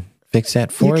can fix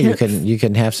that for her? You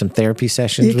can have some therapy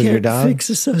sessions with your dog? You can't fix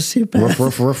a sociopath.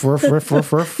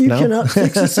 Woof. You cannot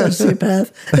fix a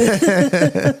sociopath.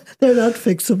 They're not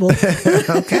fixable.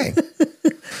 Okay.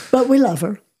 But we love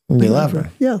her. You love her?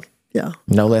 Yeah.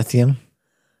 No lithium?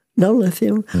 No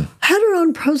lithium. Had her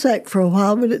on Prozac for a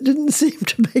while, but it didn't seem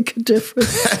to make a difference.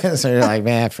 So you're like,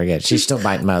 man, forget it. She's still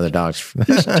biting my other dogs.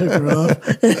 Just took her off.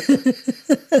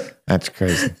 That's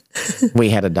crazy. We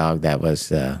had a dog that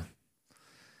was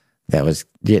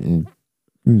getting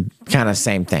kind of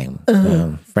same thing.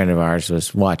 A friend of ours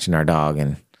was watching our dog,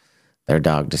 and their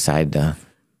dog decided to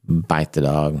bite the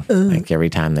dog like every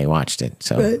time they watched it.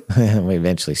 So we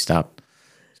eventually stopped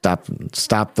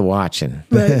the watching.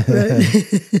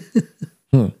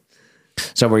 Right.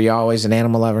 So were you always an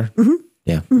animal lover? Mm-hmm.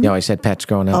 Yeah. You always had pets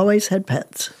growing up? Always had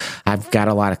pets. I've got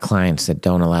a lot of clients that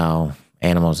don't allow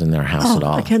animals in their house at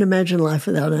all. I can't imagine life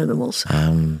without animals.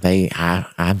 I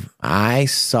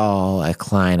saw a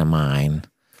client of mine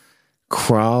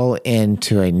crawl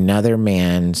into another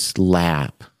man's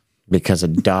lap because a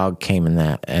dog came in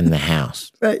the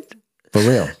house. Right. For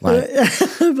real. Like,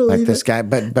 I believe this guy,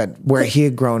 but where he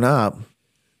had grown up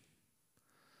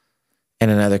in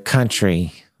another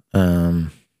country,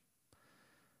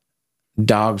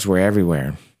 dogs were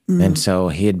everywhere. And so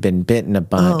he had been bitten a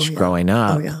bunch growing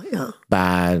up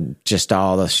by just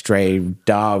all the stray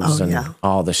dogs and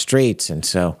all the streets. And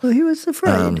so he was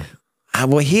afraid.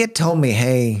 He had told me,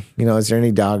 hey, is there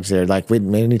any dogs there? Like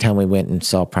anytime we went and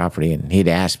saw property, and he'd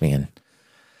ask me, and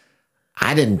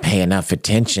I didn't pay enough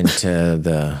attention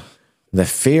to the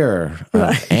fear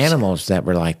of animals that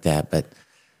were like that. But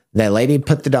that lady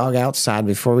put the dog outside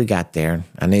before we got there.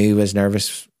 I knew he was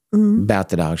nervous about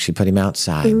the dog. She put him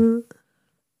outside.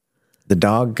 The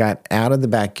dog got out of the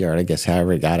backyard, I guess,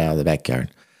 however it got out of the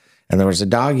backyard. And there was a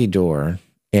doggy door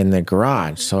in the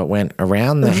garage. So it went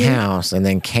around the house and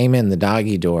then came in the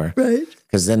doggy door. Right.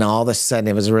 Because then all of a sudden,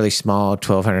 it was a really small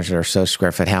 1,200 or so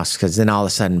square foot house. Because then all of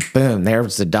a sudden, boom, there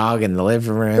was the dog in the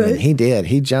living room. Right. And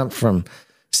he jumped from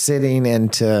sitting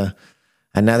into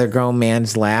another grown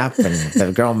man's lap, and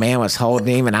the grown man was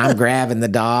holding him, and I'm grabbing the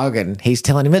dog, and he's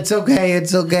telling him, it's okay,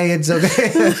 it's okay, it's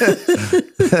okay.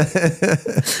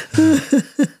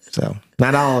 So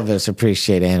not all of us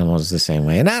appreciate animals the same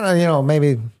way. And I don't,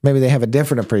 maybe they have a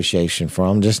different appreciation for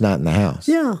them, just not in the house.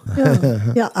 Yeah.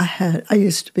 I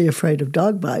used to be afraid of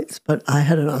dog bites, but I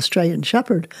had an Australian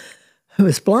Shepherd who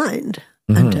was blind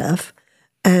and deaf.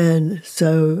 And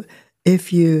so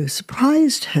if you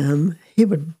surprised him, he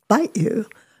would bite you,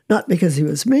 not because he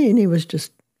was mean. He was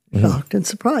just shocked and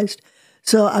surprised.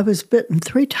 So I was bitten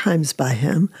 3 times by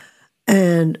him,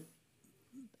 and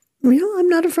I'm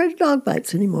not afraid of dog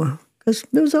bites anymore because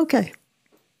it was okay.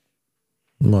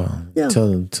 Well,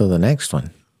 till the next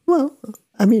one. Well,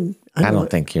 I mean, I don't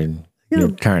think your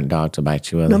current dogs will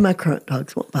bite you. Will no, they? my current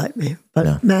dogs won't bite me. But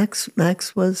no. Max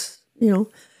was, he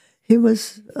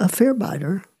was a fear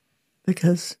biter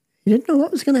because he didn't know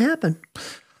what was going to happen.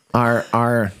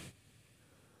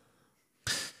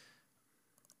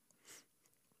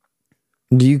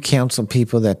 Do you counsel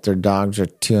people that their dogs are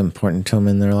too important to them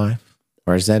in their life?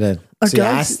 Or is that I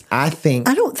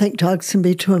don't think dogs can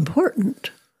be too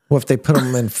important. Well, if they put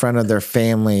them in front of their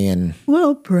family and...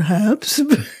 Well, perhaps.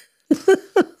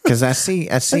 Because I see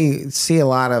a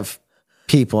lot of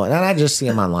people, and I just see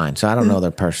them online, so I don't know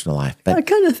their personal life. But I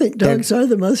kind of think dogs are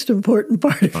the most important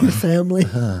part of your family.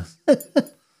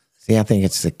 See, I think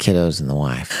it's the kiddos and the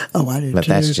wife. Oh, I do too. But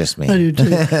that's just me. I do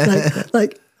too.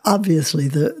 like obviously,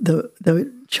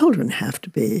 the children have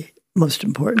to be most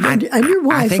important. And your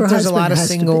wife, I think there's a lot of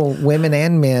single women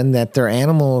and men that their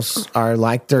animals are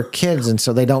like their kids, and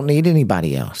so they don't need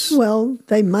anybody else. Well,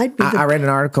 they might be. I read an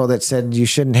article that said you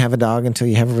shouldn't have a dog until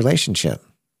you have a relationship.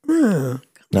 No,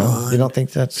 you don't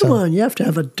think that's so? Come on, you have to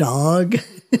have a dog.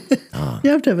 You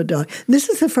have to have a dog. This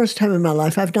is the first time in my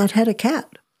life I've not had a cat.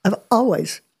 I've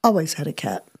always had a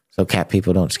cat. So cat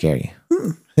people don't scare you?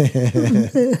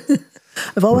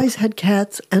 I've always had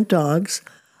cats and dogs.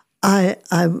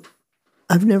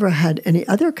 I've never had any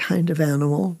other kind of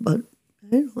animal, but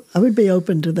I would be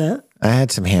open to that. I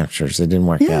had some hamsters. It didn't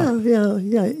work out. Yeah.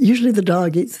 Usually the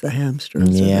dog eats the hamsters.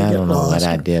 Yeah, I don't know what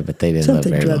I did, but they didn't live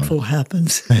very long. Something dreadful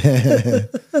happens.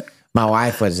 My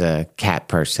wife was a cat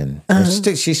person.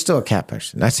 She's still a cat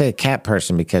person. I say a cat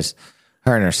person because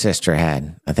her and her sister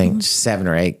had, I think, 7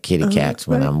 or 8 kitty cats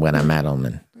when I met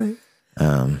them.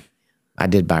 And I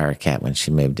did buy her a cat when she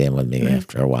moved in with me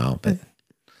after a while, but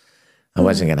I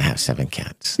wasn't going to have 7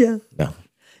 cats. Yeah. No.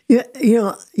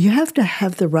 You have to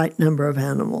have the right number of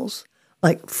animals.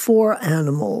 Like 4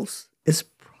 animals is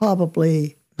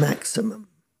probably maximum.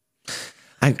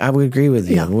 I would agree with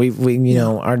you. Yeah. We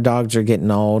know, our dogs are getting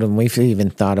old, and we've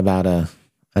even thought about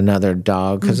another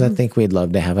dog because I think we'd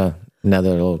love to have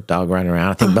another little dog running around.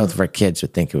 I think both of our kids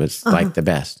would think it was like the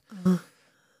best.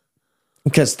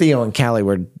 Because Theo and Callie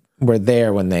were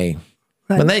there when they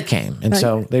came, and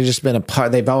so they've just been a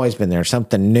part. They've always been there.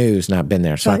 Something new's not been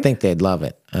there, so I think they'd love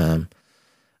it.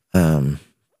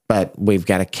 But we've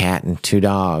got a cat and 2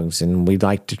 dogs, and we'd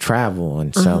like to travel,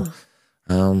 and so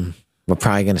we're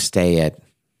probably going to stay at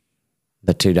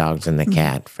the 2 dogs and the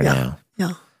cat for now.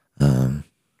 Yeah.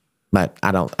 But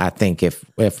I think if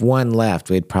one left,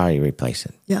 we'd probably replace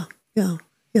it. Yeah.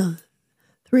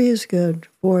 3 is good.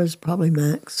 4 is probably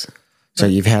max. So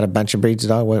you've had a bunch of breeds of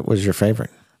dog. What was your favorite?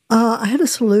 I had a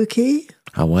Saluki.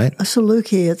 A what? A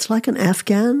Saluki. It's like an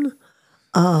Afghan.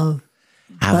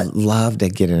 I'd love to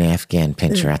get an Afghan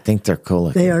pinscher. I think they're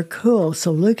cool. They are cool.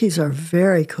 Salukis are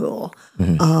very cool.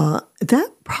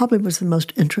 That probably was the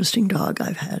most interesting dog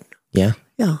I've had. Yeah?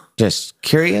 Yeah. Just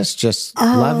curious, just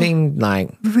loving,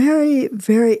 like... Very,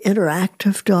 very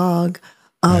interactive dog.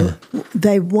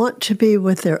 They want to be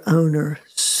with their owner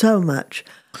so much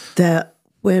that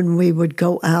when we would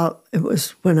go out, it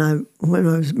was when I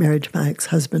was married to my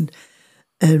ex-husband,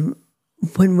 and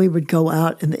when we would go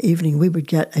out in the evening, we would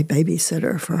get a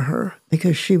babysitter for her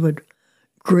because she would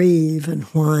grieve and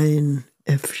whine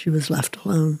if she was left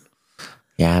alone.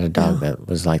 Yeah, I had a dog that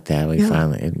was like that. We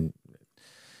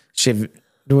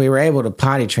were able to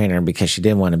potty train her because she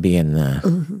didn't want to be in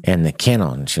the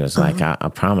kennel, and she was like, "I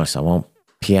promise I won't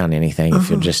pee on anything if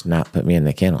you'll just not put me in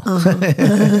the kennel."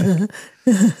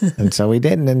 And so we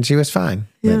didn't, and she was fine.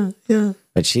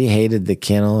 But she hated the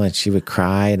kennel, and she would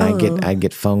cry, and I'd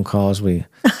get phone calls. We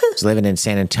was living in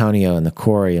San Antonio in the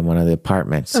quarry in one of the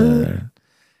apartments, and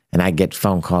I'd get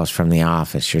phone calls from the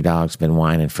office. Your dog's been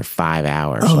whining for 5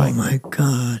 hours. Oh, my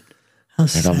God. How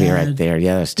sad. I'll be right there.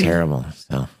 Yeah, that's terrible.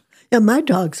 So. Yeah, my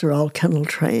dogs are all kennel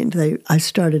trained. I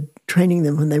started training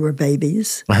them when they were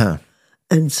babies.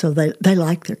 And so they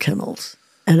like their kennels.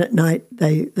 And at night,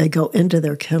 they go into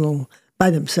their kennel by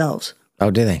themselves.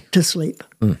 Oh, do they? To sleep.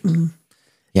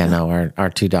 Yeah, no, our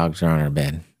 2 dogs are on our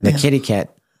bed. The kitty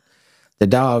cat, the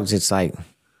dogs, it's like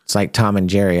Tom and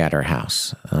Jerry at our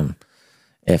house.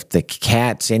 If the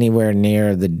cat's anywhere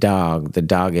near the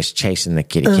dog is chasing the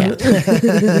kitty cat.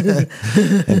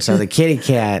 And so the kitty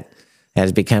cat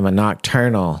has become a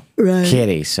nocturnal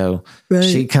kitty. So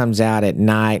she comes out at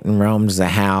night and roams the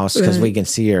house because we can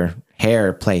see her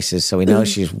hair places, so we know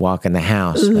she's walking the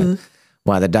house. But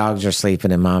while the dogs are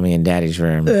sleeping in mommy and daddy's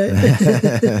room.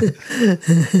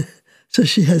 So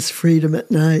she has freedom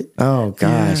at night. Oh,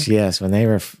 gosh, yes. When they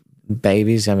were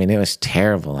babies, I mean, it was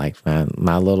terrible. Like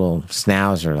my little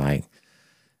schnauzer, like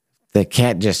the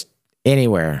cat just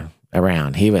anywhere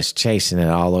around. He was chasing it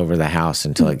all over the house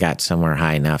until it got somewhere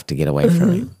high enough to get away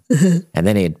from him. And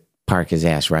then he'd park his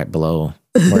ass right below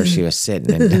where she was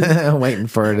sitting and waiting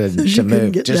for her to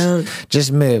move.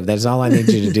 Just move. That's all I need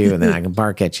you to do, and then I can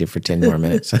bark at you for 10 more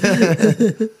minutes.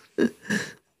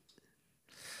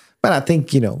 But I think,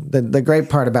 the great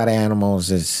part about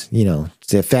animals is, it's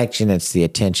the affection, it's the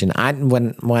attention.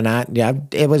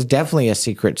 It was definitely a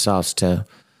secret sauce to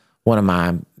one of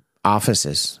my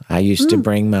offices. I used to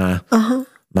bring my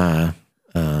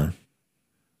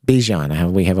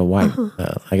Bichon. We have a white,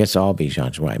 I guess all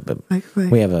Bichons are white, but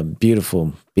we have a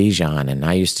beautiful Bichon, and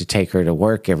I used to take her to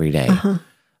work every day.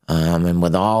 And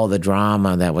with all the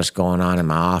drama that was going on in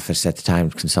my office at the time,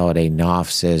 consolidating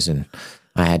offices, and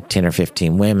I had 10 or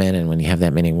 15 women, and when you have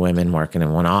that many women working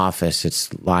in one office,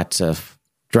 it's lots of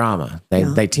drama.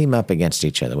 They team up against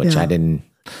each other, which I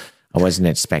wasn't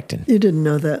expecting. You didn't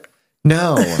know that.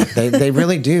 No, they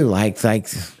really do. And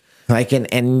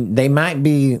they might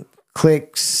be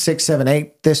click 6, 7,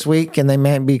 8 this week, and they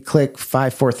might be click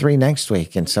 5, 4, 3 next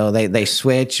week, and so they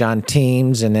switch on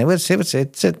teams, and it was a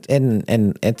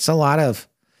lot of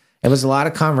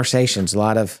conversations, a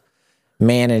lot of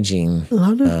managing, a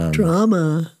lot of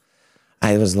drama.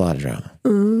 It was a lot of drama,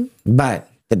 but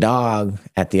the dog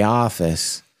at the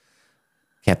office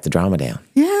kept the drama down.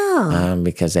 Yeah,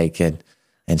 because they could,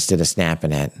 instead of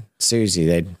snapping at Susie,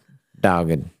 they'd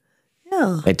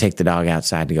take the dog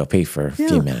outside to go pee for a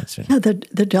few minutes. Yeah,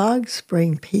 the dogs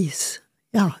bring peace.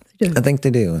 Yeah, they do. I think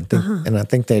they do. And I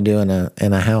think they do in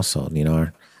a household,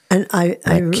 And I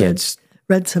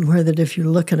read somewhere that if you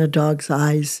look in a dog's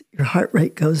eyes, your heart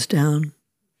rate goes down.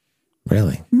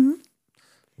 Really? Mm-hmm.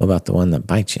 What about the one that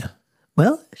bites you?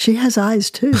 Well, she has eyes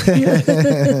too. They're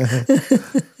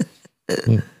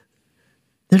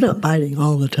not biting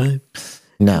all the time.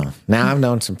 No. Now, I've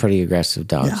known some pretty aggressive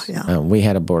dogs. Yeah. We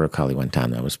had a border collie one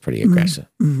time that was pretty aggressive.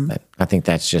 Mm-hmm. But I think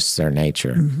that's just their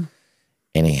nature. Mm-hmm.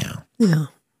 Anyhow. Yeah.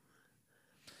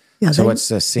 So what's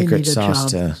the secret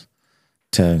sauce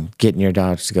to getting your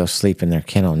dogs to go sleep in their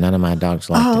kennel? None of my dogs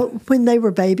liked it. When they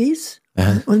were babies,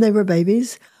 their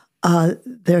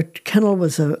kennel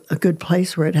was a good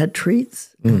place where it had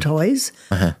treats and toys.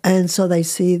 And so they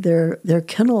see their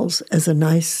kennels as a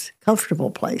nice,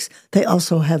 comfortable place. They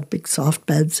also have big soft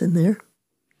beds in there.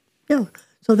 Yeah,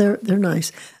 so they're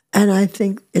nice. And I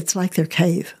think it's like their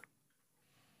cave.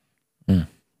 You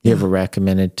ever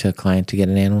recommended to a client to get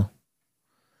an animal?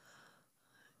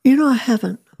 I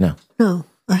haven't. No. No.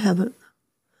 I haven't.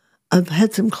 I've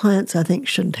had some clients I think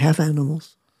shouldn't have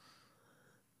animals.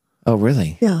 Oh,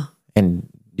 really? Yeah. And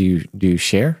do you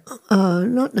share?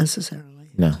 Not necessarily.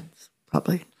 No.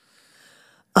 Probably.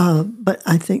 But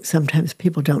I think sometimes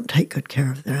people don't take good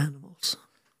care of their animals.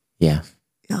 Yeah.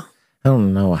 Yeah. I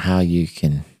don't know how you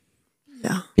can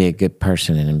be a good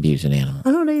person and abuse an animal.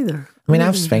 I don't either. I mean,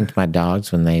 I've spanked my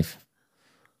dogs when they've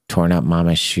torn up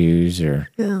mama's shoes or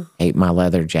ate my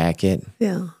leather jacket.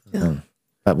 Yeah. Yeah.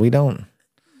 But we don't.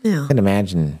 Yeah. I can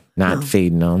imagine not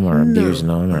feeding them or abusing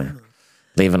them or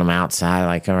leaving them outside.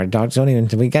 Like our dogs don't even.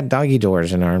 We got doggy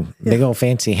doors in our big old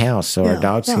fancy house, so our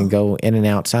dogs can go in and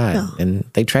outside. Yeah. And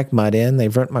they track mud in.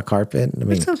 They've ruined my carpet. I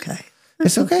mean, it's okay.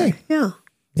 It's okay. Yeah.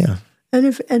 Yeah.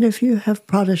 And if you have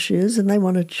Prada shoes and they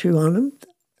want to chew on them,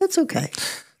 that's okay.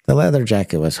 The leather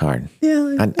jacket was hard.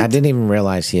 Yeah. I didn't even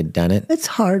realize he had done it. It's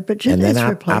hard, but and then it's I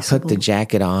replaceable. put the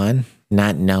jacket on,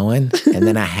 not knowing, and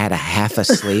then I had a half a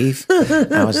sleeve.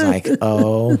 I was like,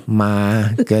 "Oh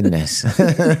my goodness!"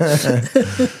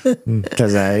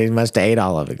 Because I must have ate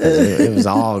all of it because it was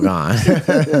all gone.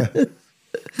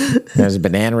 There's a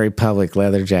Banana Republic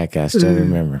leather jacket. I still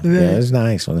remember. Right. Yeah, it was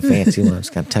nice. One of the fancy ones,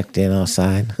 got tucked in all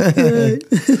side.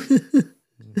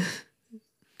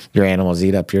 Your animals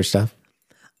eat up your stuff?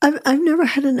 I've never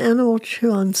had an animal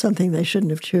chew on something they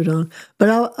shouldn't have chewed on.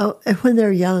 But when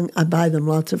they're young, I buy them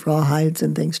lots of rawhides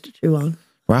and things to chew on.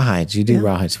 Rawhides. You do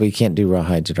rawhides. We can't do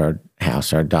rawhides at our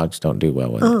house. Our dogs don't do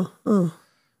well with it.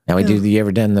 Now we do. You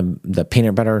ever done the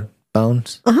peanut butter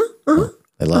bones?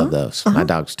 They love those. My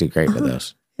dogs do great with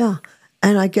those. Yeah,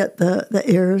 and I get the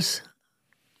ears.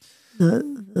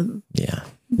 Yeah.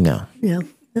 No. Yeah.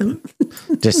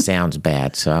 Just sounds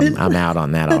bad, so I'm out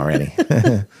on that already.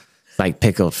 Like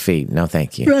pickled feet. No,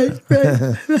 thank you. Right.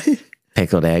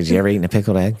 Pickled eggs. You ever eaten a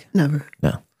pickled egg? Never.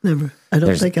 No. Never. I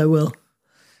don't think I will.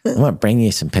 I want to bring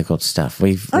you some pickled stuff.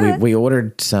 We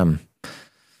ordered some. I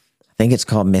think it's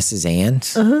called Mrs.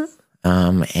 Ann's.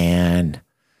 And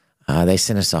they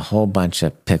sent us a whole bunch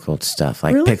of pickled stuff,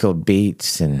 like pickled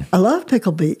beets and. I love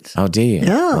pickled beets. Oh, do you?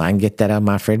 Yeah. Well, I can get that out of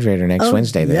my refrigerator next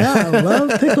Wednesday. Then. Yeah, I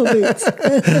love pickled beets.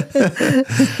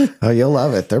 Oh, you'll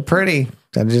love it. They're pretty.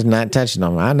 I'm just not touching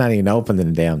them. I'm not even opening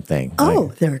the damn thing.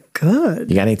 Oh, they're good.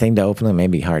 You got anything to open them?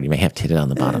 Maybe hard. You may have to hit it on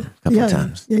the bottom a couple of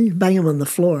times. Yeah, you bang them on the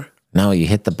floor. No, you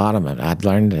hit the bottom of it. I'd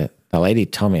learned it. The lady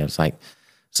told me it's like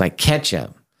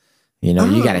ketchup. You know,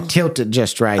 you got to tilt it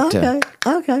just right.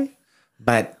 Okay.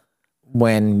 But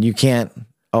when you can't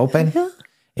open,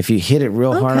 if you hit it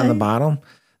real hard on the bottom,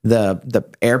 the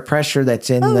air pressure that's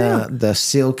in the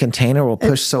sealed container will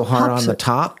push so hard on the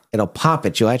top, it'll pop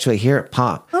it. You'll actually hear it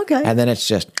pop. Okay. And then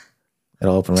it'll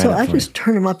open right so up. I for just you.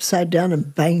 turn them upside down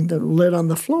and bang the lid on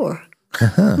the floor.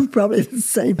 Probably the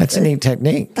same That's thing. a neat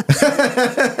technique.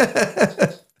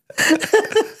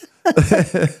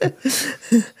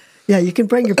 Yeah, you can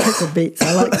bring your pickled beets.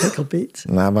 I like pickled beets.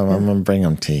 I'm going to bring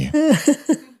them to you.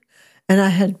 And I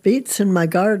had beets in my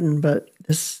garden, but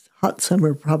this hot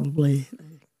summer probably.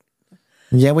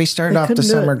 Yeah, we started off the couldn't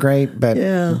do summer it. great, but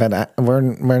there's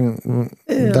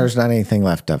not anything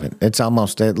left of it. It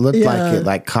looked like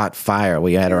it caught fire.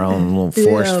 We had our own little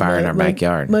forest fire in our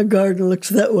backyard. My garden looks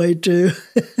that way too.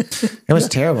 It was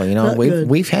terrible. You know,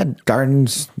 we've had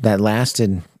gardens that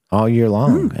lasted all year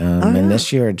long, and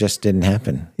this year it just didn't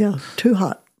happen. Yeah, too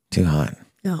hot. Too hot.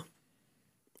 Yeah.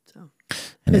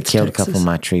 And it It's killed a Texas. couple of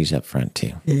my trees up front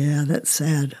too. Yeah, that's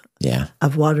sad. Yeah.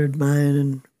 I've watered mine,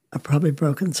 and I've probably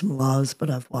broken some laws, but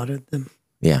I've watered them.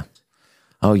 Yeah.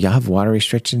 Oh, y'all have water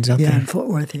restrictions out Yeah, there? in Fort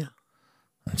Worth, yeah.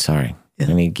 I'm sorry. I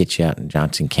need to get you out in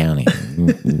Johnson County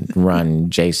and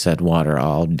run J-Sud water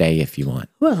all day if you want.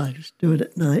 Well, I just do it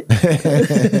at night.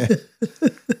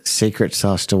 Secret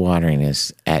sauce to watering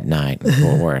is at night in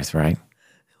Fort Worth, right?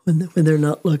 when they're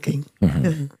not looking. Mm-hmm.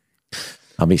 Yeah.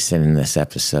 I'll be sending this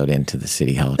episode into the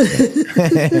city hall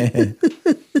today.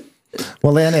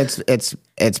 Well, Lynn,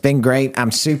 it's been great.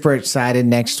 I'm super excited.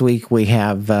 Next week we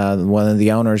have one of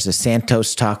the owners of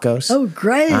Santos Tacos. Oh,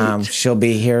 great. She'll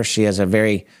be here. She has a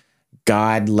very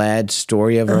God-led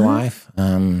story of her life.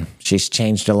 She's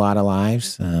changed a lot of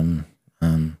lives. I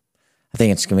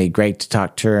think it's going to be great to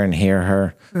talk to her and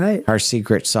hear her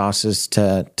secret sauces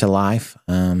to life.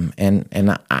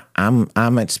 And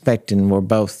I'm expecting we're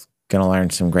both going to learn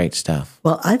some great stuff.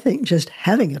 Well, I think just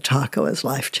having a taco is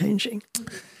life-changing.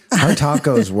 Her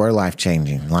tacos were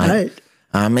life-changing. Right.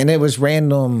 And it was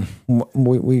random.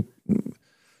 We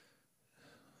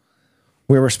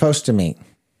were supposed to meet.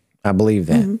 I believe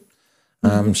that.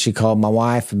 She called my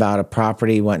wife about a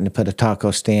property, wanting to put a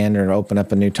taco stand or open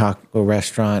up a new taco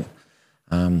restaurant.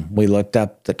 We looked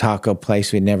up the taco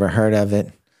place. We'd never heard of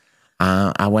it.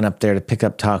 I went up there to pick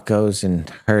up tacos, and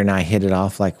her and I hit it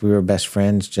off like we were best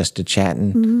friends, just to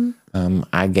chatting.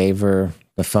 I gave her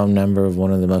the phone number of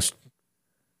one of the most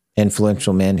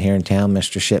influential men here in town,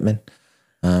 Mr. Shipman.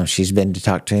 She's been to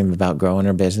talk to him about growing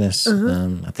her business.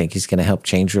 I think he's going to help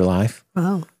change her life.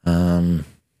 Wow.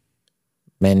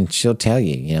 And she'll tell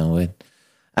you,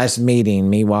 us meeting,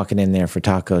 me walking in there for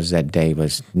tacos that day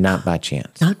was not by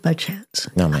chance. Not by chance.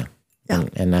 No, ma'am. Yeah.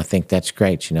 And I think that's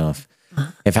great.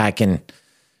 If I can,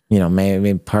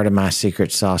 maybe part of my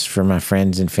secret sauce for my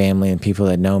friends and family and people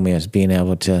that know me is being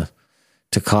able to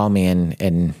call me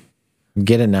and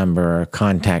get a number or a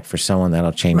contact for someone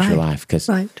that'll change your life. Because,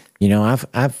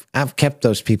 I've kept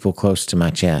those people close to my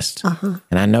chest, and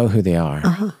I know who they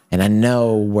are, and I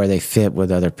know where they fit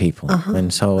with other people.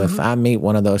 And so if I meet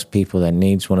one of those people that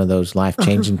needs one of those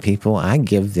life-changing people, I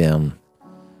give them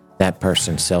that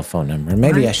person's cell phone number.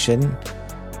 Maybe I shouldn't,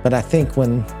 but I think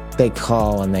when they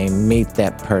call and they meet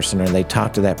that person or they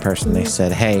talk to that person, they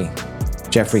said, hey,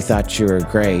 Jeffrey thought you were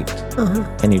great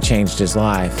and you changed his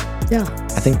life. Yeah.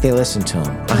 I think they listen to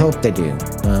him. I hope they do.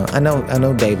 I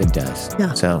know David does.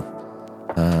 Yeah. So,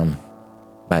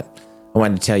 but I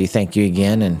wanted to tell you thank you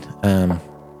again. And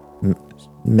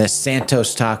Miss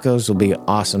Santos Tacos will be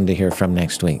awesome to hear from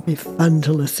next week. Be fun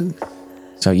to listen.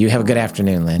 So you have a good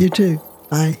afternoon, Lynn. You too.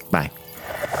 Bye. Bye.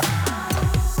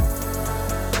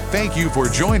 Thank you for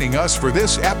joining us for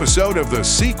this episode of the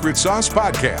Secret Sauce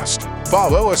Podcast.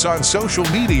 Follow us on social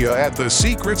media at The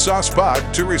Secret Sauce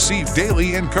Pod to receive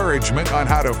daily encouragement on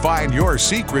how to find your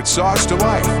secret sauce to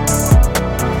life.